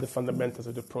look at the fundamentals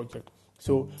of the project.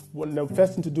 So the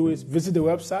first thing to do is visit the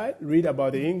website, read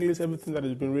about the English, everything that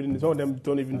has been written. Some of them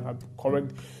don't even have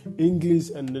correct English,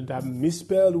 and they have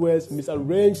misspelled words,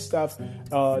 misarranged stuff.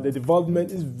 The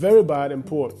development is very bad and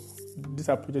poor. These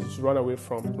are projects you should run away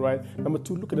from, right? Number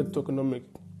two, look at the tokenomics.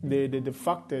 The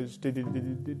factors,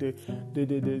 the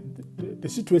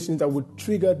situations that would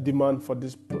trigger demand for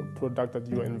this product that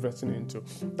you are investing into.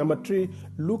 Number three,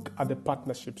 look at the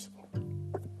partnerships.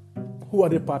 Who are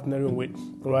they partnering with,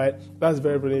 right? That's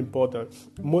very, very important.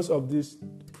 Most of these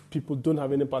people don't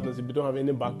have any partnership, they don't have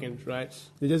any backends, right?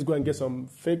 They just go and get some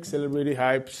fake celebrity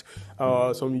hypes,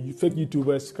 some fake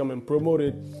YouTubers to come and promote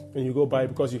it, and you go buy it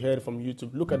because you heard it from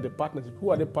YouTube. Look at the partnership. Who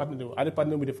are they partnering with? Are they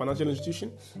partnering with a financial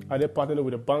institution? Are they partnering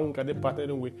with a bank? Are they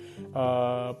partnering with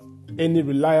any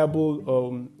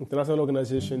reliable international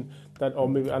organization that, or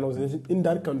maybe an organization in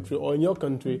that country or in your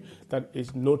country that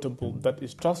is notable, that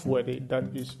is trustworthy, that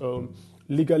is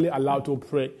legally allowed to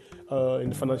operate in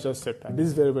the financial sector? This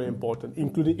is very, very important,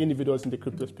 including individuals in the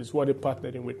crypto space. Who are they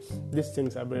partnering with? These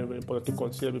things are very, very important to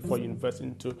consider before you invest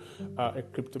into a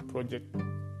crypto project.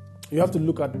 You have to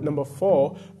look at number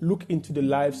 4, look into the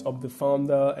lives of the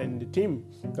founder and the team,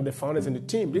 and the founders and the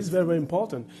team. This is very, very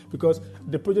important because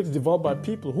the project is developed by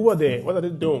people. Who are they? What are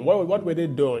they doing? What were they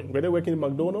doing? Were they working in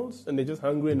McDonald's and they're just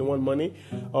hungry and they want money?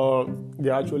 Or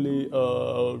they're actually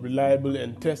reliable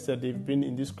and tested. They've been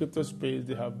in this crypto space.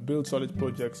 They have built solid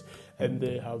projects and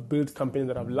they have built companies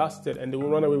that have lasted, and they will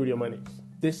run away with your money.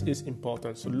 This is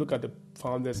important. So look at the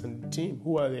founders and the team.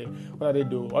 Who are they? What are they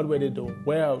doing? What were they doing?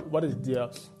 What is their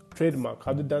trademark?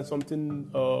 Have they done something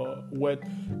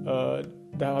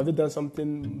have they done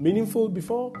something meaningful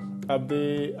before? Have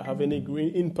they have any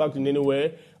impact in any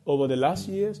way over the last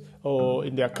years or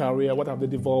in their career? What have they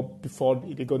developed before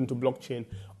they got into blockchain?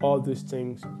 All these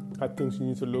things are things you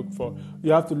need to look for.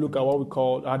 You have to look at what we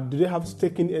call, do they have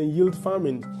staking and yield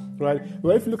farming? Right.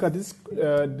 Well, if you look at this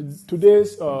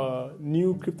today's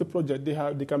new crypto project,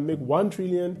 they can make 1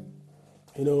 trillion,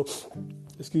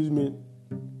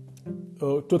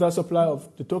 total supply of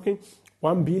the token,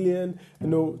 1 billion,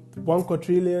 1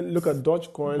 quadrillion. Look at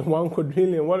Dogecoin, 1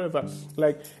 quadrillion, whatever.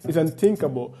 Like, it's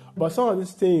unthinkable. But some of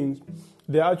these things,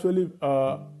 they're actually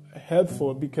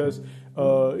helpful because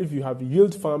if you have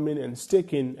yield farming and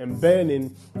staking and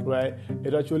burning, right,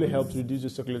 it actually helps reduce the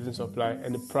circulating supply,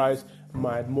 and the price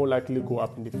might more likely go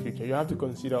up in the future. You have to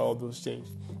consider all those things.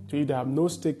 So if they have no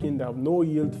staking, they have no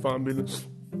yield farming,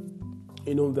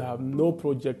 they have no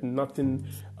project, nothing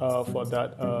for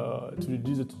that to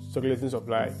reduce the circulating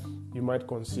supply, you might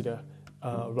consider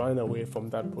running away from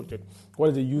that project. What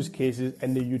are the use cases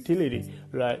and the utility,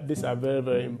 right? These are very,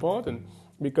 very important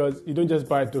because you don't just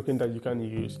buy a token that you can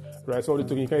use, right? Some of the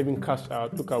token you can't even cash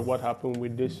out. Look at what happened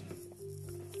with this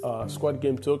Squad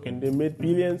Game token. They made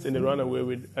billions and they ran away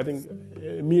with, I think,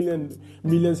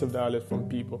 millions of dollars from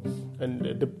people. And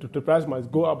the price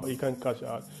might go up, but you can't cash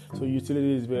out. So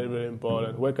utility is very, very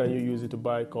important. Where can you use it to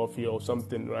buy coffee or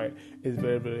something, right? It's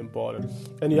very, very important.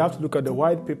 And you have to look at the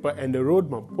white paper and the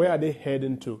roadmap. Where are they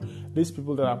heading to? These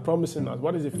people that are promising us,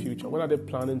 what is the future? What are they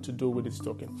planning to do with this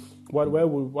token? What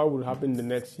will happen the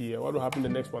next year? What will happen the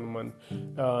next 1 month?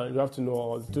 You have to know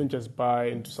all. Don't just buy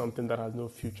into something that has no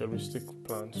futuristic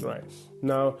plans. coins, right?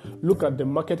 Now, look at the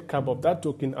market cap of that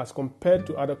token as compared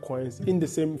to other coins in the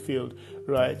same field,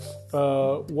 right?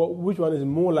 Which one is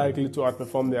more likely to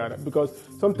outperform the other? Because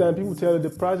sometimes people tell you the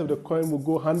price of the coin will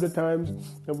go 100 times,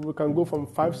 and we can go from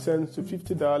 5 cents to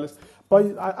 $50. But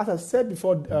as I said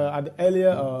before, at the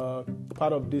earlier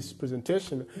part of this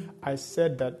presentation, I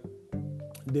said that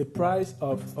the price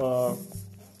of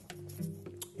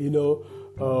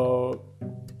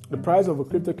the price of a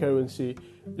cryptocurrency,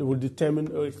 it will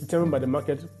it's determined by the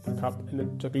market cap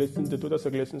and the total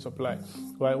circulation supply.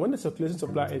 Right? When the circulation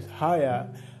supply is higher,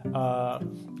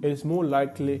 it is more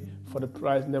likely for the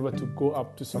price never to go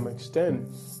up to some extent,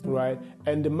 right?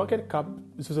 And the market cap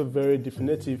is also very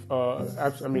definitive.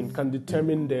 Can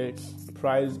determine the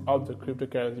price of the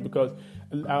cryptocurrency, because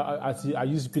I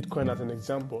use Bitcoin as an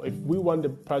example. If we want the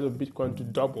price of Bitcoin to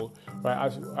double, right,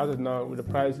 as of now, with the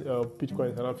price of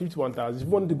Bitcoin is around 51,000. If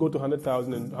we want to go to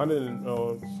 100,000 and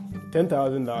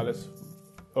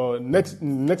 $10,000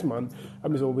 next month,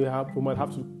 so we might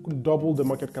have to double the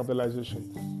market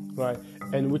capitalization, right?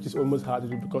 And which is almost hard to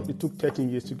do because it took 13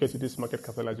 years to get to this market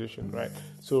capitalization, right?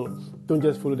 So don't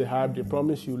just follow the hype. They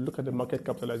promise you, look at the market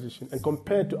capitalization and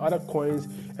compare it to other coins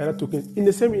and other tokens in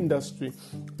the same industry,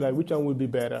 like which one will be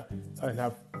better and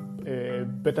have a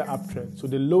better uptrend. So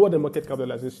the lower the market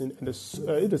capitalization and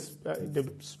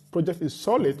the project is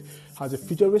solid, has a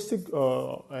futuristic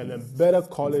and a better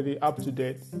quality, up to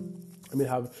date,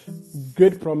 have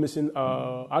great promising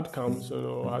outcomes,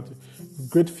 has a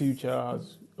great future,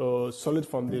 has a solid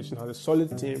foundation, has a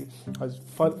solid team, has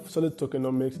solid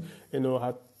tokenomics,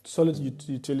 has solid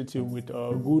utility with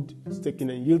good staking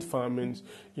and yield farmings,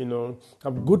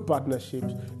 have good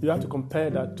partnerships. You have to compare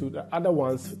that to the other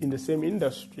ones in the same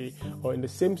industry or in the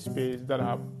same space that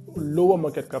have lower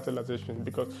market capitalization,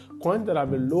 because coins that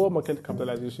have a lower market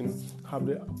capitalization have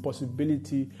the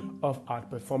possibility of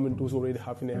outperforming those already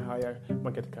having a higher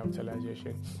market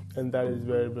capitalization, and that is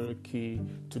very, very key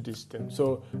to this thing.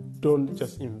 So don't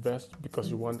just invest because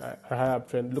you want a higher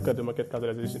trend. Look at the market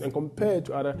capitalization and compare it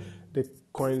to the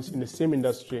coins in the same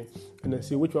industry, and then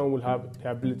see which one will have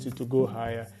the ability to go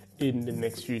higher in the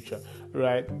next future,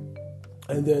 right?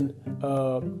 And then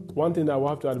one thing that I will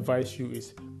have to advise you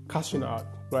is cashing out,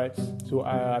 right? So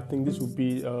I think this will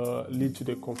be lead to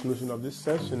the conclusion of this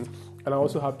session. And I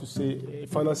also have to say a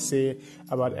final say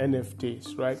about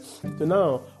NFTs, right? So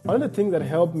now, one of the things that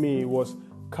helped me was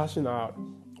cashing out,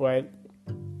 right?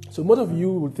 So most of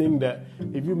you would think that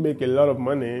if you make a lot of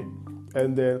money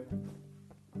and then,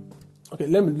 okay,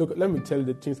 let me tell you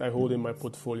the things I hold in my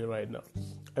portfolio right now.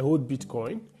 I hold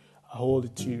Bitcoin, I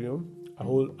hold Ethereum, I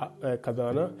hold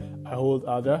Cardano, I hold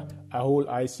ADA, I hold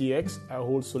ICX, I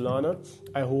hold Solana,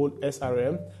 I hold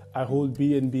SRM, I hold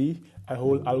BNB, I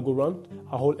hold Algorand,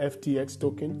 I hold FTX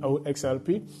token, I hold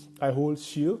XRP, I hold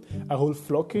Shield, I hold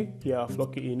Floki, I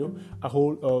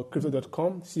hold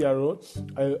Crypto.com, CRO,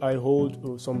 I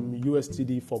hold some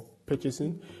USDT for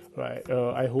purchasing, right?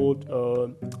 I hold,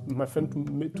 my friend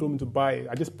told me to buy it.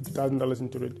 I just put $1,000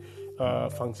 into it,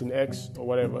 Function X or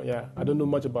whatever. Yeah, I don't know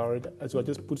much about it, so I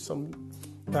just put some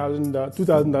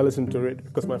 $2,000 into it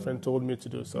because my friend told me to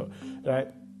do so, right?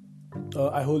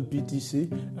 I hold BTC.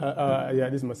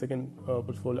 This is my second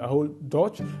portfolio. I hold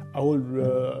Doge. I hold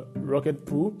Rocket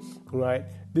Pool. Right.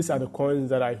 These are the coins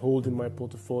that I hold in my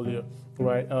portfolio.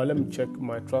 Right. Let me check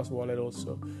my Trust wallet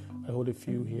also. I hold a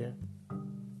few here.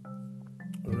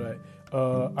 Right.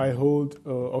 I hold.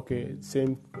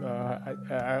 Same.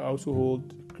 I also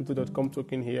hold Crypto.com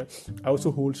token here. I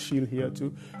also hold Shield here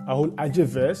too. I hold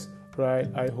Ajaverse. Right.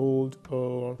 I hold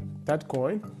that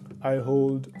coin. I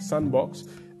hold Sandbox.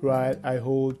 Right, I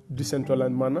hold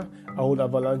Decentraland Mana, I hold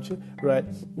Avalanche, right?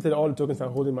 Instead of all the tokens I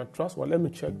hold in my Trust, well, let me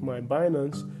check my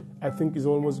Binance. I think it's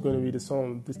almost going to be the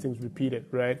sum of these things repeated,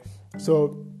 right?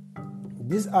 So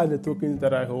these are the tokens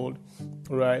that I hold,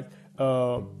 right,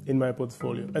 in my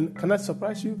portfolio. And can that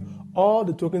surprise you? All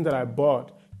the tokens that I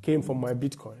bought came from my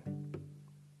Bitcoin.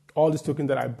 All these tokens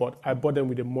that I bought them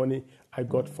with the money I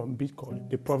got from Bitcoin,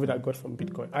 the profit I got from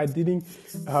Bitcoin. I didn't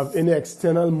have any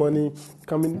external money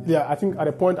coming. Yeah, I think at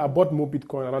a point I bought more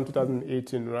Bitcoin around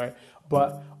 2018, right?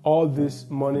 But all this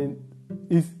money,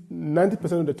 if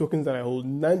 90% of the tokens that I hold,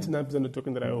 99% of the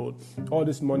tokens that I hold, all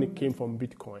this money came from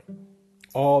Bitcoin.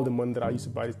 All the money that I used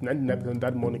to buy, 99% of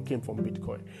that money came from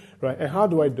Bitcoin, right? And how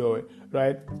do I do it,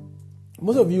 right?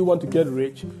 Most of you want to get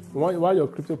rich. While your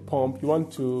crypto pump, you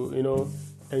want to,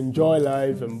 enjoy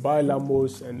life and buy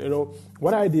Lambos. And,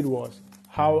 what I did was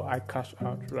how I cash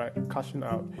out, right? Cashing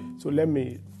out. So let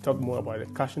me talk more about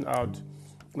it. Cashing out,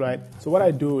 right? So what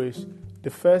I do is, the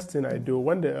first thing I do,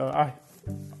 when I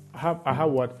have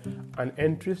what? An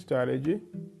entry strategy.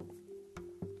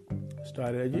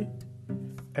 strategy,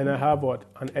 and I have what?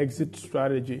 An exit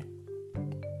strategy,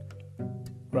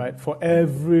 right? For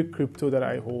every crypto that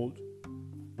I hold,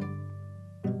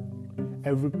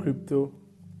 every crypto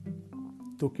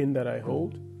token that I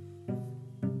hold,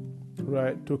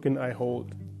 right? Token I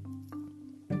hold,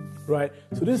 right?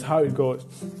 So this is how it goes.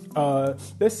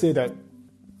 Let's say that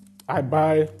I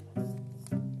buy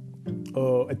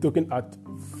a token at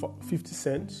 50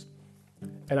 cents,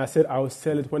 and I said I'll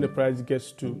sell it when the price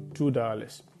gets to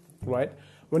 $2, right?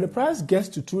 When the price gets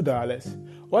to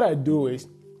 $2, what I do is,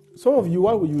 some of you,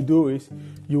 what you do is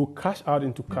you cash out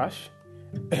into cash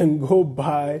and go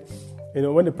buy,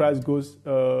 when the price goes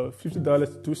 $50 to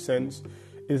 2 cents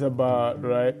is about,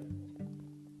 right?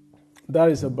 That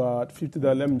is about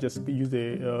 $50. Let me just use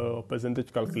the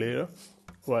percentage calculator,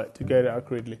 right, to get it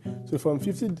accurately. So from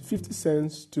 50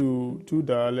 cents to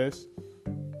 $2,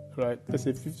 right? Let's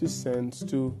say 50 cents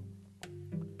to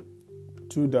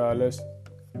 $2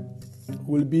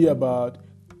 will be about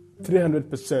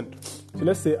 300%. So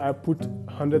let's say I put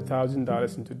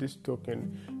 $100,000 into this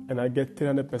token and I get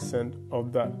 300%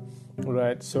 of that,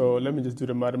 right? So let me just do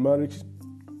the mathematics.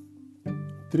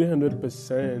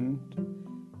 300%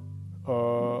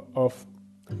 of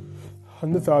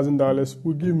 $100,000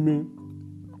 will give me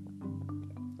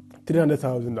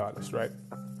 $300,000, right?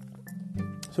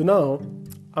 So now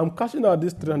I'm cashing out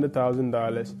this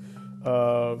 $300,000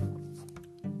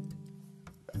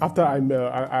 after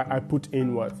I put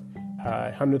in what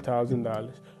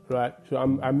 $100,000, right? So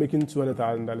I'm making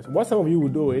 $200,000. What some of you will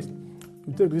do is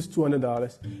you take this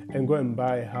 $200 and go and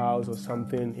buy a house or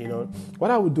something. What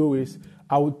I would do is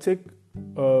I would take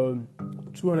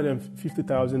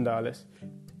 $250,000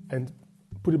 and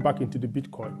put it back into the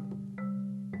Bitcoin.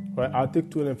 Right? I'll take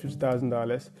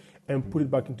 $250,000 and put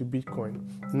it back into Bitcoin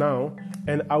now,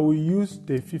 and I will use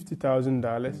the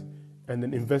 $50,000 and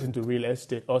then invest into real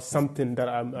estate or something that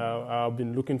I've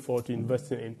been looking forward to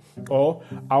investing in, or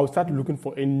I'll start looking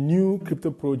for a new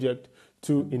crypto project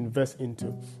to invest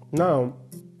into. Now,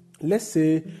 let's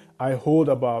say I hold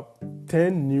about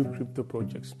 10 new crypto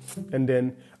projects, and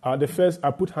then the first,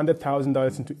 I put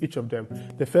 $100,000 into each of them.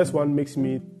 The first one makes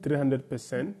me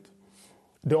 300%.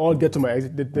 They all get to my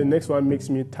exit. The next one makes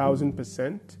me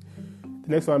 1,000%. The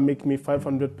next one makes me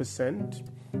 500%.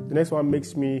 The next one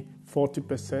makes me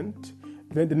 40%.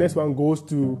 Then the next one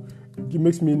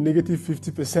makes me negative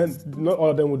 50%. Not all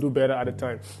of them will do better at a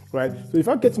time, right? So if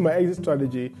I get to my exit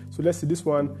strategy, so let's see this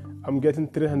one, I'm getting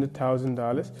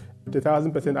 $300,000. The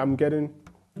 1,000%, I'm getting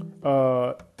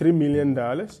 $3 million.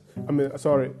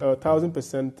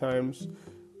 1,000% times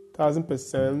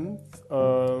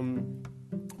 1,000%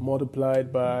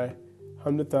 multiplied by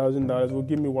 $100,000 will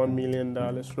give me $1 million,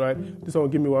 right? This one will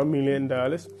give me $1 million.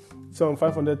 So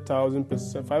 500% times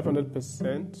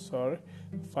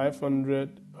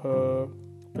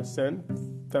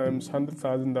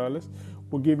 $100,000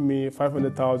 will give me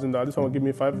 $500,000. This one will give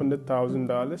me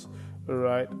 $500,000,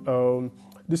 right?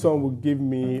 This one will give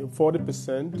me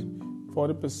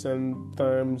 40%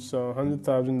 times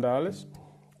 $100,000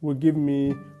 will give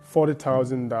me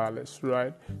 $40,000,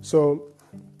 right? So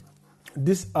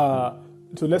this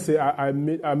so let's say I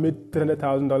made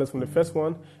 $300,000 from the first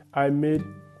one. I made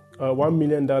 $1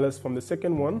 million from the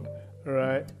second one,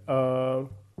 right?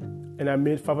 And I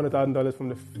made $500,000 from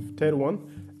the third one,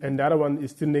 and the other one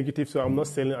is still negative, so I'm not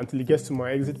selling until it gets to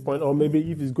my exit point, or maybe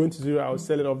if it's going to zero, I'll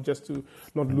sell it off just to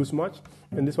not lose much.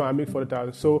 And this one I make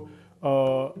 $40,000. So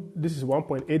this is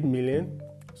 1.8 million.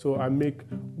 So I make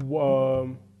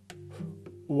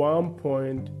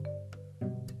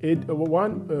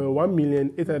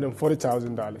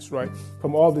 $1,840,000, right,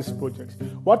 from all these projects.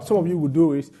 What some of you would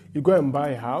do is you go and buy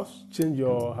a house, change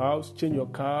your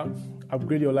car,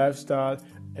 upgrade your lifestyle,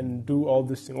 and do all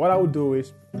this thing. What I would do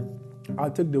is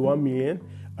I'll take the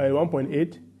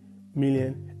 1.8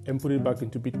 million and put it back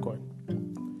into Bitcoin,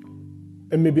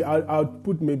 and maybe I'll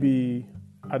put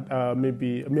I'll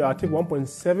take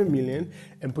 1.7 million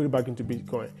and put it back into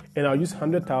Bitcoin, and I'll use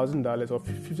 $100,000 or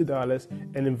 $50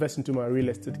 and invest into my real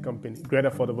estate company, Great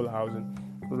Affordable Housing,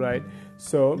 right?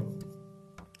 So,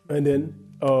 and then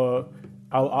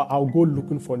I'll go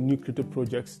looking for new crypto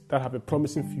projects that have a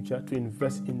promising future to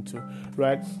invest into,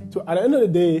 right? So at the end of the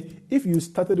day, if you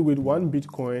started with one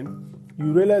Bitcoin,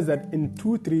 you realize that in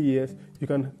 2-3 years you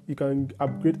can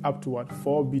upgrade up to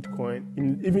 4 Bitcoin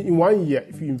even in 1 year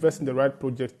if you invest in the right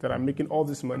projects that are making all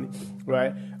this money,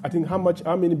 right? I think how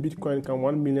many Bitcoin can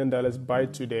 $1 million buy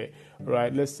today,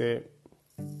 right? Let's say,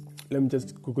 let me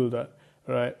just Google that,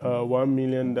 right? $1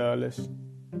 million,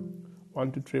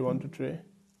 1 2 3 1 2 3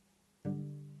 1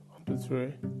 2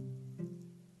 3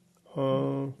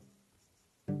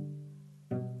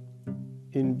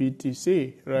 in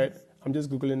BTC, right? I'm just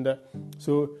Googling that.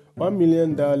 So $1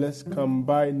 million can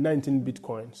buy 19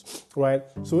 Bitcoins, right?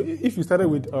 So if you started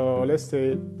with, let's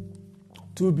say,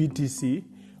 2 BTC,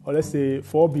 or let's say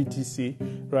 4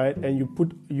 BTC, right? And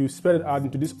you spread it out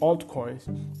into these altcoins,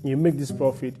 you make this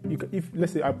profit. If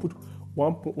let's say I put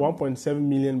 1.7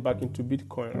 million back into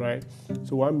Bitcoin, right?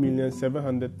 So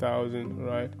 1,700,000,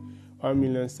 right?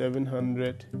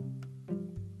 1,700,000.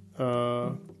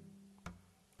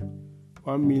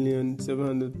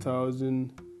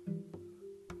 1,700,000.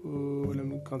 Let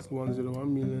me cancel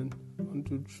 1 million. 1,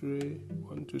 2, 3,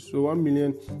 1, 2. So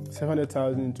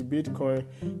 1,700,000 into Bitcoin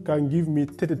can give me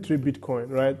 33 Bitcoin,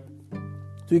 right?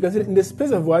 So you can see in the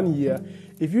space of 1 year,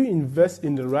 if you invest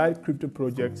in the right crypto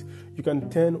projects, you can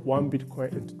turn 1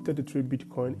 Bitcoin into 33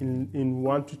 Bitcoin in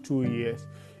 1 to 2 years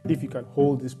if you can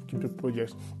hold these crypto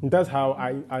projects. And that's how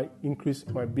I increase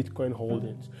my Bitcoin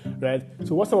holdings, right?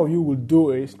 So what some of you will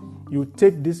do is you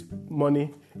take this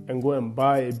money and go and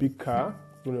buy a big car,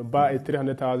 buy a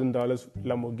 $300,000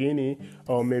 Lamborghini,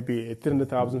 or maybe a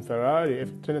 $300,000 Ferrari,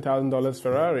 $300,000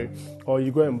 Ferrari, or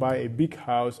you go and buy a big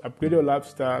house, upgrade your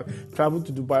lifestyle, travel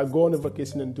to Dubai, go on a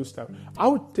vacation and do stuff. I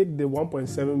would take the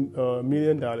 $1.7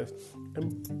 million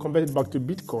and convert it back to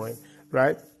Bitcoin,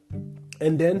 right?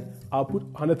 And then I'll put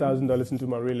 $100,000 into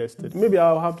my real estate. Maybe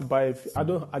I'll have to I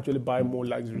don't actually buy more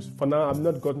luxuries. For now, I've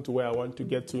not gotten to where I want to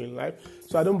get to in life.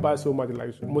 So I don't buy so much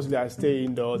luxury. Mostly I stay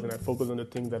indoors and I focus on the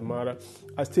things that matter.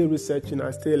 I stay researching,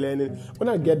 I stay learning. When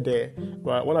I get there,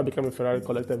 right, when I become a Ferrari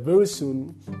collector, very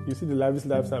soon, you see the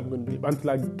lifestyle I'm going to live.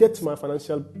 Until I get to my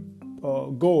financial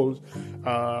goals,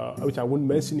 which I won't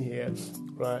mention here,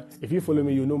 right? If you follow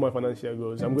me, you know my financial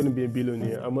goals. I'm going to be a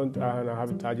billionaire. And I have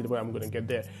a target where I'm going to get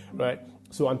there, right?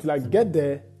 So until I get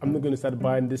there, I'm not going to start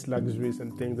buying these luxuries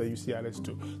and things that you see others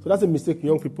do. So that's a mistake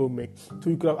young people make. So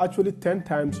you could have actually 10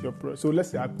 times your price. So let's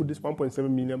say I put this 1.7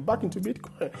 million back into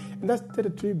Bitcoin, and that's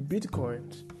 33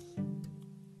 Bitcoins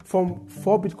from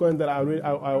 4 Bitcoins that I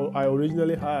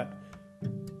originally had,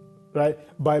 right?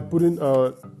 By putting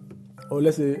or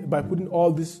let's say by putting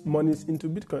all these monies into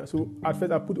Bitcoin. So at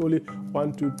first I put only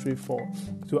 1, 2, 3, 4.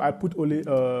 So I put only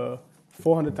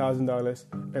 $400,000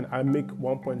 and I make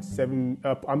 1.7.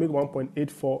 I make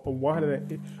 1.84 or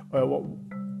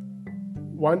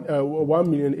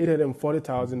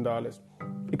 1,840,000.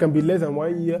 It can be less than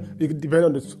 1 year. It can depend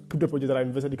on the crypto project that I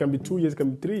invested. It can be 2 years. It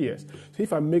can be 3 years. So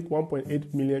if I make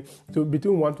 1.8 million, so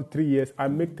between 1 to 3 years, I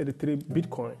make 33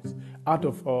 Bitcoins out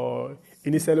of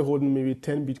initially holding maybe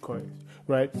 10 Bitcoins,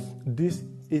 right? This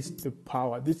is the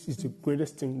power. This is the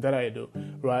greatest thing that I do,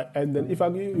 right? And then if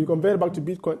you convert it back to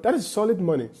Bitcoin, that is solid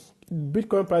money.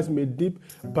 Bitcoin price may dip,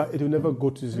 but it will never go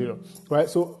to zero, right?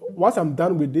 So once I'm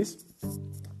done with this,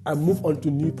 I move on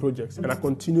to new projects and I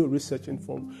continue researching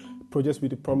for projects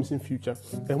with a promising future.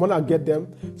 And when I get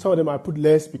them, some of them I put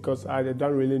less because I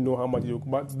don't really know how much it will.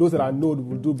 But those that I know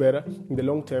will do better in the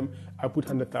long term, I put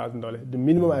 $100,000. The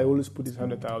minimum I always put is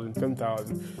 $100,000,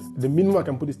 $10,000. The minimum I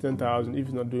can put is $10,000 if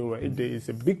it's not doing well. If there is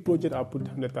a big project, I'll put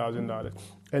 $100,000.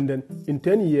 And then in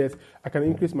 10 years, I can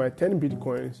increase my 10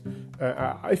 Bitcoins.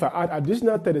 If I add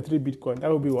additional 33 Bitcoin, that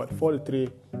will be what? 43.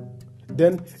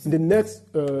 Then in the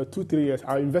next 2-3 years,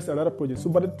 I'll invest in another project. So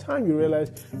by the time you realize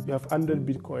you have 100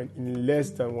 Bitcoin in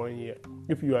less than 1 year,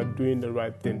 if you are doing the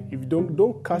right thing, if you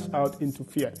don't cash out into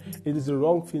fiat, it is the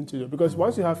wrong thing to do. Because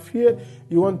once you have fiat,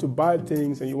 you want to buy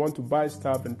things and you want to buy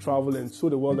stuff and travel and show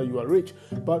the world that you are rich.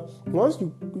 But once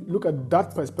you look at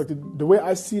that perspective, the way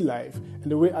I see life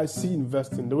and the way I see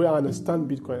investing, the way I understand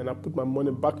Bitcoin, and I put my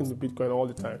money back into Bitcoin all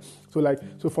the time. So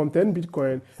from 10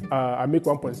 Bitcoin, I make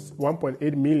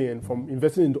 1.8 million from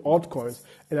investing into altcoins,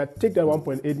 and I take that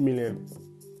 1.8 million.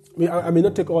 I may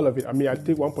not take all of it. I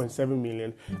take 1.7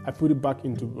 million. I put it back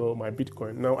into my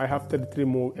Bitcoin. Now I have 33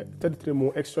 more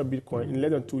extra Bitcoin in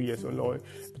less than 2 years, or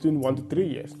between 1 to 3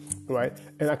 years, right?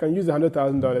 And I can use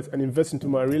 $100,000 and invest into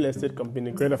my real estate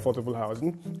company, Great Affordable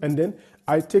Housing, and then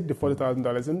I take the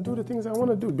 $40,000 and do the things I want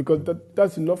to do because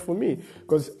that's enough for me.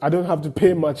 Because I don't have to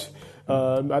pay much.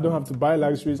 I don't have to buy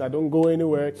luxuries. I don't go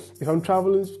anywhere. If I'm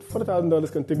traveling,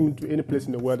 $40,000 can take me to any place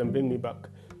in the world and bring me back.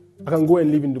 I can go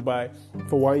and live in Dubai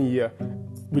for 1 year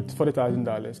with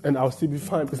 $40,000 and I'll still be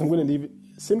fine because I'm going to live it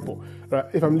simple, right?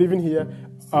 If I'm living here,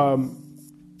 I'm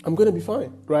going to be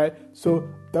fine, right? So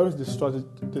that was the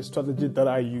strategy that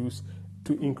I use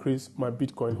to increase my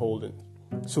Bitcoin holdings.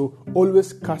 So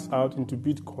always cash out into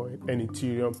Bitcoin and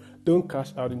Ethereum. Don't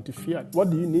cash out into fiat. What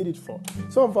do you need it for?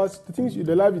 Some of us,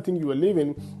 the life you think you are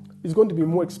living is going to be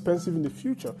more expensive in the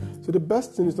future. So the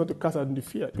best thing is not to cash out into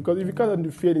fiat. Because if you cash out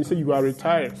into fiat and you say you are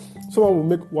retired, someone will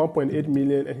make 1.8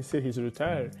 million and he say he's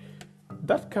retired.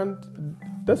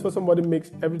 that's what somebody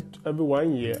makes every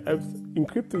 1 year. In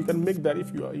crypto, you can make that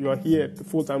if you are here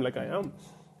full time like I am.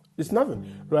 It's nothing,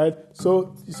 right?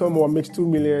 So someone makes 2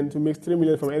 million, to make 3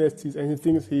 million from NFTs, and he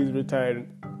thinks he's retiring,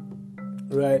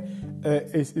 right?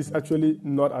 It's actually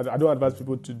not. I don't advise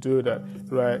people to do that,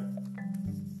 right?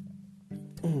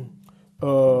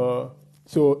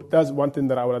 So that's one thing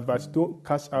that I would advise. Don't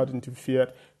cash out into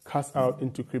fiat, cash out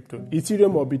into crypto,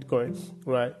 Ethereum or Bitcoin,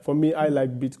 right? For me, I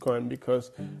like Bitcoin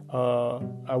because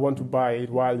I want to buy it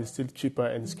while it's still cheaper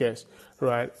and scarce,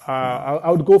 right? I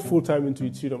would go full time into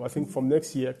Ethereum. I think from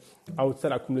next year, I would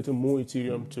start accumulating more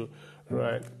Ethereum too,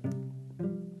 right?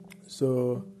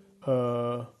 So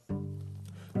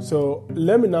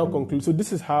let me now conclude. So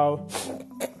this is how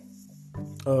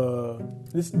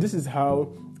this is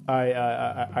how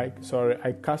I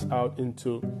cash out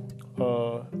into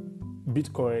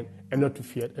Bitcoin and not to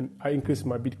fiat, and I increase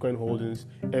my Bitcoin holdings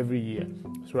every year,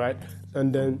 right?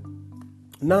 And then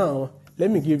now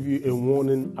let me give you a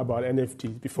warning about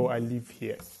NFTs before I leave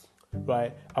here,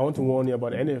 right? I want to warn you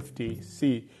about NFTs.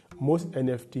 See, most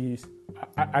NFTs,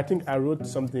 I think I wrote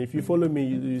something. If you follow me,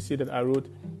 you see that I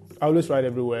always write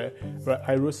everywhere, right?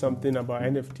 I wrote something about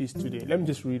NFTs today. Let me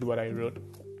just read what I wrote.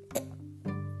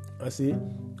 I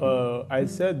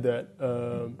said that,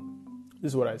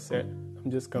 this is what I said. I'm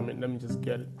just coming. Let me just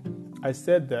get it. I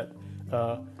said that,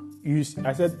 you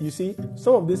see,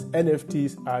 some of these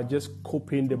NFTs are just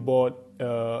copying the Bored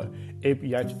Ape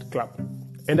Yacht Club.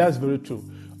 And that's very true.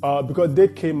 Because they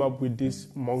came up with these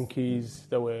monkeys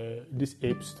these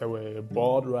apes that were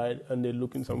bored, right? And they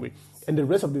look in some way. And the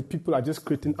rest of the people are just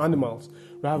creating animals.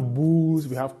 We have bulls,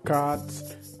 we have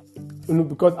cats.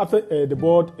 Because after the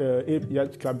Bored Ape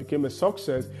Yacht Club became a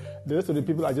success, the rest of the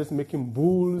people are just making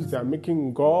bulls, they're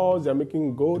making goats, they're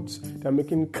making goats, they're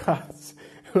making cats,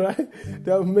 right?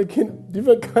 They're making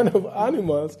different kind of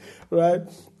animals, right?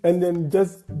 And then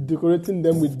just decorating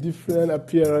them with different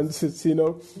appearances,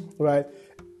 right?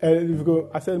 And if you go,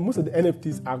 I said most of the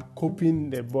NFTs are copying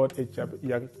the Bored Ape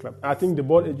Yacht Club. I think the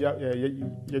Bored Ape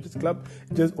Yacht Club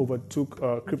just overtook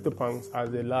CryptoPunks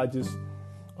as the largest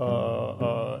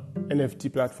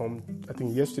NFT platform. I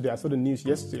think yesterday, I saw the news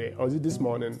yesterday, or was it this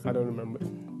morning? I don't remember.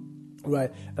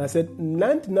 Right. And I said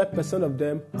 99% of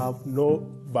them have no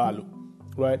value,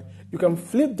 right? You can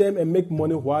flip them and make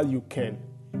money while you can.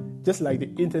 Just like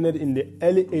the internet in the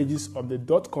early ages of the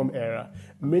 .com era,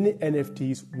 many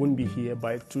NFTs won't be here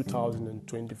by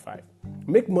 2025.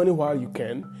 Make money while you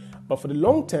can, but for the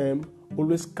long term,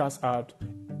 always cash out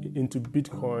into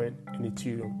Bitcoin and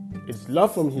Ethereum. It's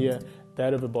love from here.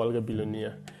 Diary of a Bulgar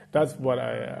Billionaire. That's what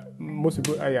most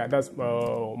people, that's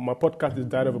my podcast is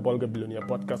Diary of a Bulgar Billionaire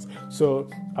podcast. So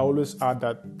I always add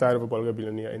that Diary of a Bulgar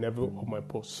Billionaire in every of my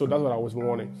posts. So that's what I was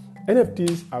warning.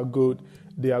 NFTs are good.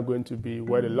 They are going to be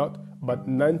worth a lot, but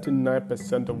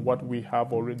 99% of what we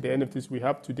have already, the NFTs we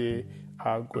have today,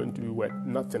 are going to be worth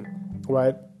nothing,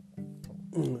 right?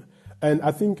 And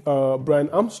I think Brian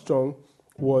Armstrong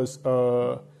was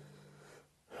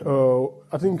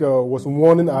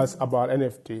warning us about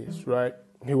NFTs, right?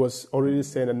 He was already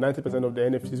saying that 90% of the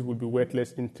NFTs will be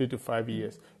worthless in 3 to 5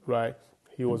 years, right?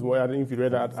 He was, I don't know if you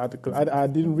read that article. I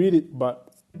didn't read it,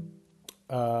 but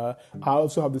I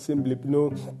also have the same belief.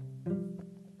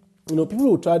 People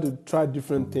will try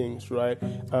different things, right?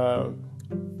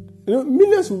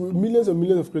 Millions and millions of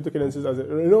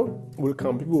cryptocurrencies, will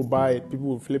come. People will buy it. People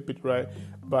will flip it, right?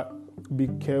 But be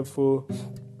careful.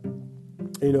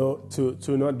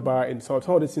 To not buy, and some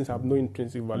of these things have no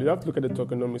intrinsic value. You have to look at the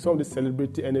tokenomics. Some of these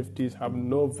celebrity NFTs have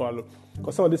no value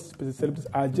because some of these celebrities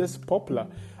are just popular.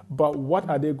 But what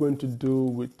are they going to do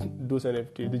with those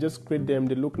NFTs? They just create them,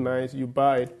 they look nice, you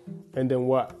buy it, and then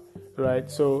what? Right?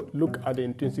 So look at the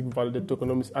intrinsic value, the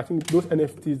tokenomics. I think those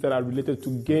NFTs that are related to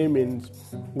gaming,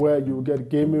 where you get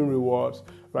gaming rewards,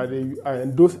 right?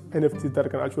 And those NFTs that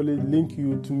can actually link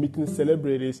you to meeting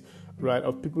celebrities, right,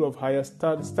 of people of higher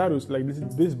status, like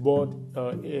this Bored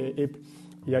Ape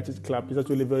Yacht Club is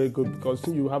actually very good because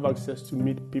you have access to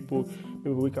meet people.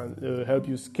 Maybe we can help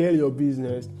you scale your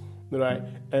business, right?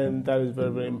 And that is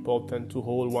very, very important to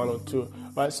hold one or two,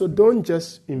 right? So don't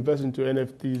just invest into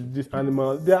NFTs. These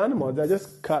animals, they're animals. They're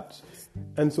just cats.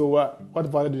 And so what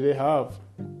value do they have,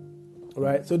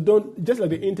 right? So don't, just like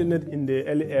the internet in the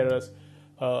early eras,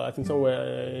 I think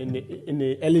somewhere in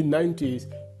the early 90s,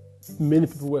 many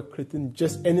people were creating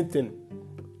just anything.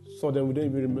 Some of them we don't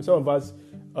even remember. Some of us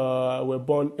were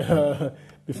born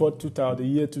before 2000, the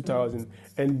year 2000,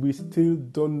 and we still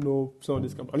don't know some of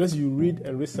these companies. Unless you read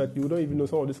and research, you don't even know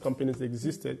some of these companies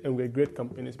existed and were great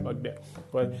companies back then,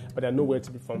 right? But they're nowhere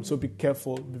to be found. So be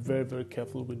careful, be very, very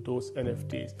careful with those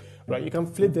NFTs, right? You can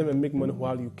flip them and make money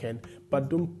while you can, but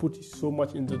don't put so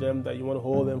much into them that you want to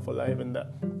hold them for life and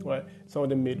that, right? Some of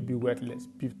them may be worthless.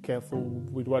 Be careful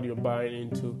with what you're buying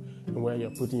into and where you're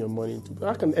putting your money into.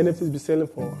 How can NFTs be selling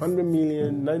for 100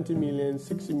 million, 90 million,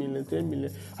 60 million, 10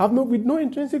 million? With no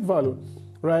intrinsic value,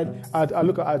 right? I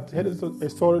heard the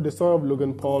story of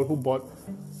Logan Paul, who bought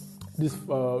this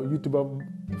YouTuber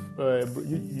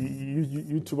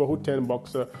who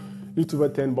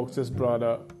 10 boxers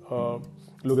brother,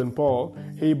 Logan Paul.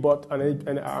 He bought an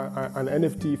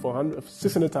NFT for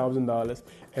 $600,000,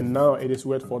 and now it is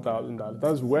worth $4,000.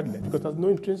 That's worthless because there's no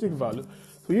intrinsic value.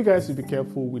 So you guys should be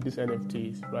careful with these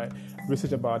NFTs, right?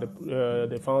 Research about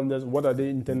the founders. What are they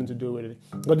intending to do with it?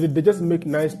 But they just make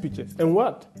nice pictures, and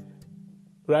what?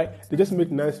 Right? They just make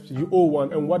nice pictures. You owe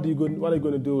one, and what are you going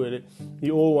to do with it?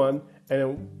 You owe one,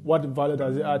 and what value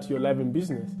does it add to your life and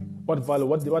business? What value?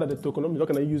 What are the tokenomics? What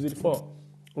can I use it for?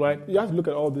 Right? You have to look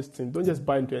at all these things. Don't just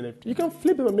buy into NFT. You can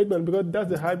flip them and make money because that's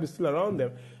the hype is still around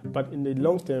them. But in the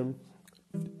long term,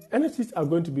 NFTs are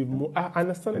going to be more. I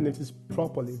understand NFTs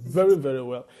properly, very, very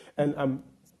well, and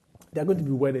they're going to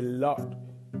be worth a lot.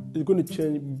 It's going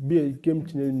to be a game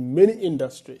changer in many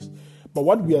industries. But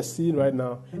what we are seeing right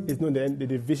now is not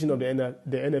the vision of the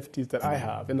NFTs that I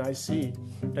have and I see,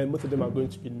 and most of them are going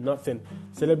to be nothing.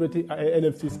 Celebrity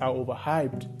NFTs are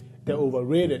overhyped. They're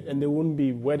overrated, and they won't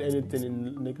be worth anything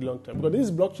in the long term. Because this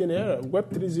is blockchain era, Web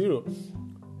 3.0,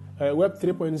 Web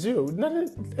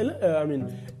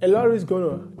 3.0. A lot is going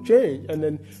to change, and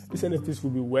then these NFTs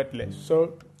will be worthless.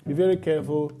 So be very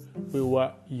careful with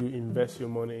what you invest your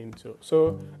money into.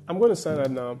 So I'm going to sign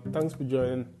out now. Thanks for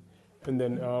joining, and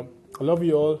then I love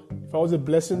you all. If I was a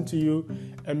blessing to you,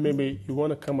 and maybe you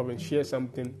want to come up and share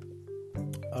something,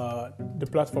 the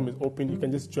platform is open. You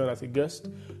can just join as a guest.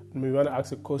 Maybe you want to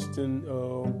ask a question,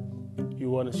 you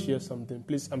want to share something.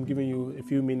 Please, I'm giving you a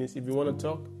few minutes. If you want to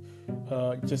talk,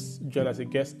 just join as a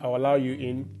guest. I'll allow you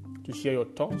in to share your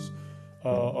thoughts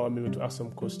or maybe to ask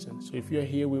some questions. So if you're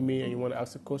here with me and you want to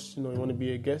ask a question or you want to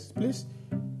be a guest, please,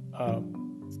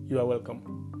 you are welcome.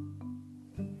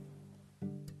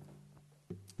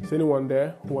 Is anyone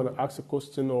there who want to ask a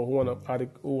question or who want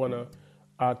to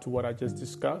add to what I just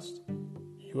discussed?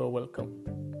 You are welcome.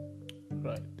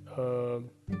 Right.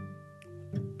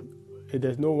 If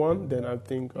there's no one, then I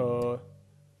think I'll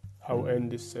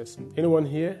end this session. Anyone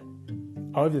here?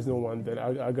 Oh, if there's no one, then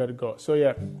I gotta go. So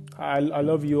yeah, I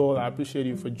love you all. I appreciate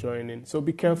you for joining. So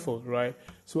be careful, right?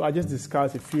 So I just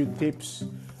discussed a few tips,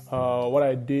 what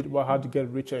I did, how to get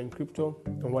richer in crypto,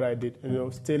 and what I did.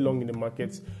 Stay long in the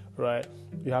markets, right?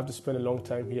 You have to spend a long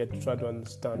time here to try to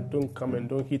understand. Don't come and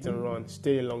don't hit and run.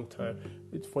 Stay a long time.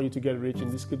 For you to get rich in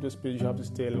this crypto space, you have to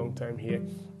stay a long time here.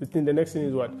 The next thing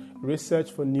is what? Research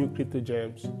for new crypto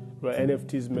gems, right?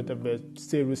 NFTs, metaverse.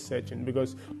 Stay researching,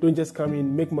 because don't just come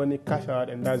in, make money, cash out,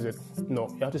 and that's it. No,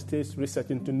 you have to stay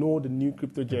researching to know the new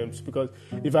crypto gems. Because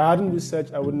if I hadn't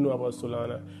researched, I wouldn't know about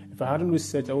Solana. If I hadn't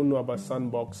researched, I wouldn't know about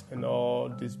Sandbox and all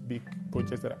these big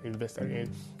projects that I invested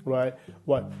in, right?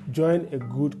 Join a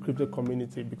good crypto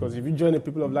community, because if you join the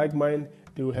people of like mind,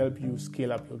 they will help you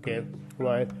scale up your game,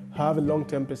 right? Have a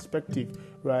long-term perspective,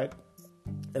 right?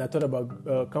 And I talked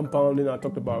about compounding. I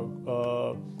talked about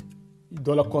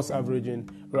dollar cost averaging,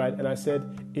 right? And I said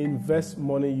invest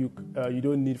money you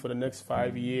don't need for the next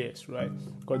 5 years, right?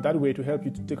 Because that way to help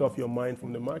you to take off your mind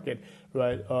from the market,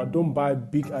 right? Don't buy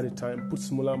big at a time. Put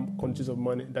smaller quantities of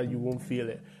money that you won't feel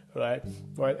it, right?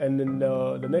 And then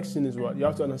the next thing is what? You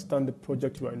have to understand the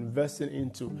project you are investing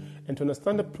into. And to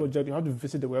understand the project, you have to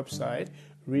visit the website,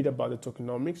 read about the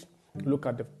tokenomics, look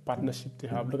at the partnership they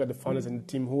have, look at the founders and the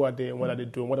team, who are they and what are they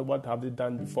doing, what have they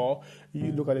done before.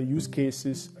 You look at the use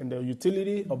cases and the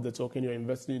utility of the token you're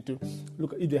investing into.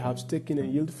 Look at if they have staking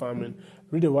and yield farming.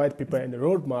 Read the white paper and the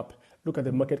roadmap. Look at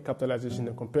the market capitalization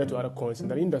and compare to other coins in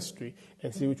that industry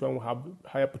and see which one will have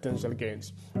higher potential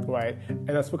gains, right?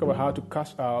 And I spoke about how to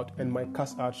cash out and my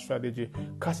cash out strategy.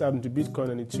 Cash out into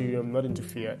Bitcoin and Ethereum, not into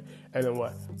fiat. And then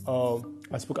what?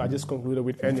 I just concluded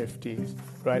with NFTs,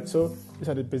 right? So these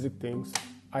are the basic things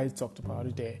I talked about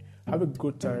today. Have a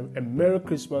good time and Merry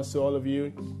Christmas to all of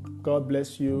you. God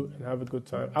bless you and have a good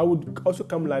time. I would also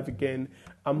come live again.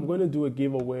 I'm going to do a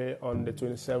giveaway on the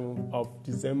 27th of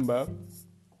December.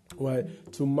 Right,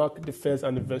 to mark the first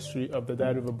anniversary of the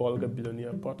Diary of a Bulgar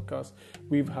Billionaire podcast.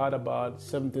 We've had about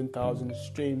 17,000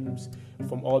 streams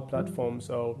from all platforms,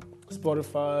 so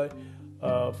Spotify,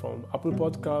 from Apple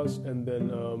Podcasts, and then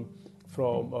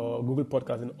from Google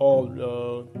Podcasts, and all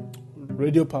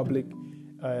Radio Public,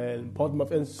 and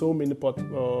Podmuff, and so many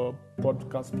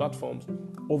podcast platforms.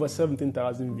 Over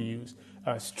 17,000 views,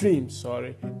 streams,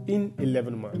 in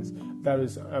 11 months.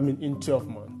 In 12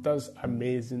 months. That's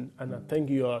amazing, and I thank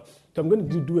you all. So I'm going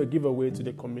to do a giveaway to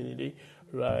the community,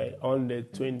 right, on the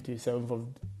 27th of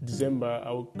December.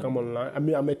 I will come online.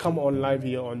 I may come on live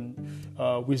here on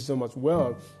Wisdom as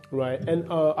well, right? And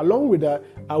along with that,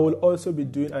 I will also be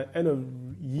doing an end of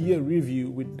year review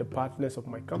with the partners of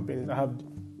my companies.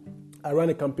 I run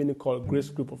a company called Grace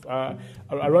Group. I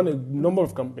run a number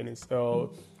of companies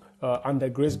under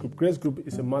Grace Group. Grace Group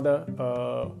is a mother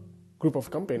group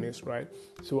of companies, right?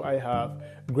 So I have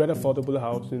Great Affordable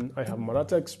Housing, I have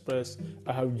Maratha Express,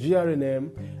 I have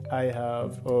GRNM, I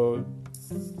have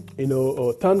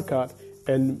Tancard,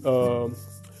 and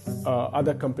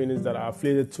other companies that are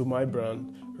affiliated to my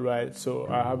brand, right? So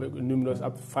I have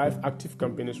up to 5 active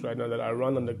companies right now that I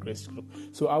run under Grace Group.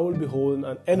 So I will be holding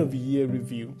an end of year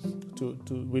review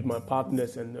with my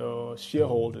partners and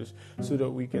shareholders, so that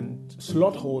we can,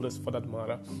 slot holders for that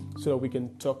matter, so that we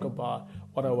can talk about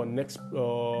what our next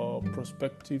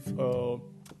prospective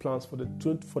plans for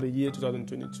the year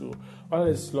 2022. What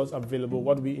are the slots available?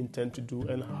 What we intend to do,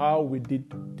 and how we did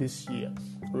this year,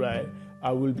 right?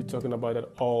 I will be talking about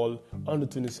it all on the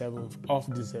 27th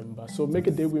of December. So make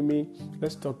a day with me.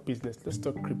 Let's talk business. Let's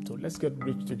talk crypto. Let's get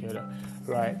rich together,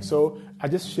 right? So I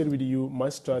just shared with you my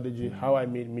strategy, how I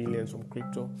made millions from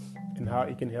crypto, and how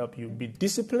it can help you be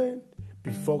disciplined,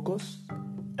 be focused,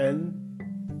 and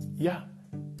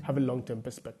have a long-term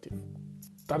perspective.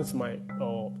 That is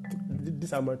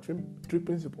these are my three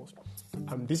principles.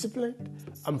 I'm disciplined,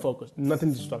 I'm focused.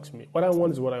 Nothing distracts me. What I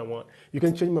want is what I want. You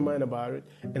can change my mind about it,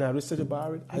 and I research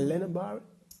about it, I learn about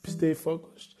it, stay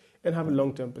focused, and have a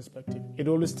long-term perspective. It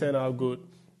always turns out good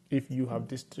if you have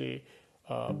these 3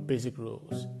 basic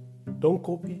rules. Don't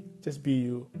copy, just be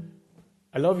you.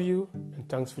 I love you, and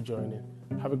thanks for joining.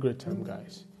 Have a great time,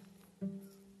 guys.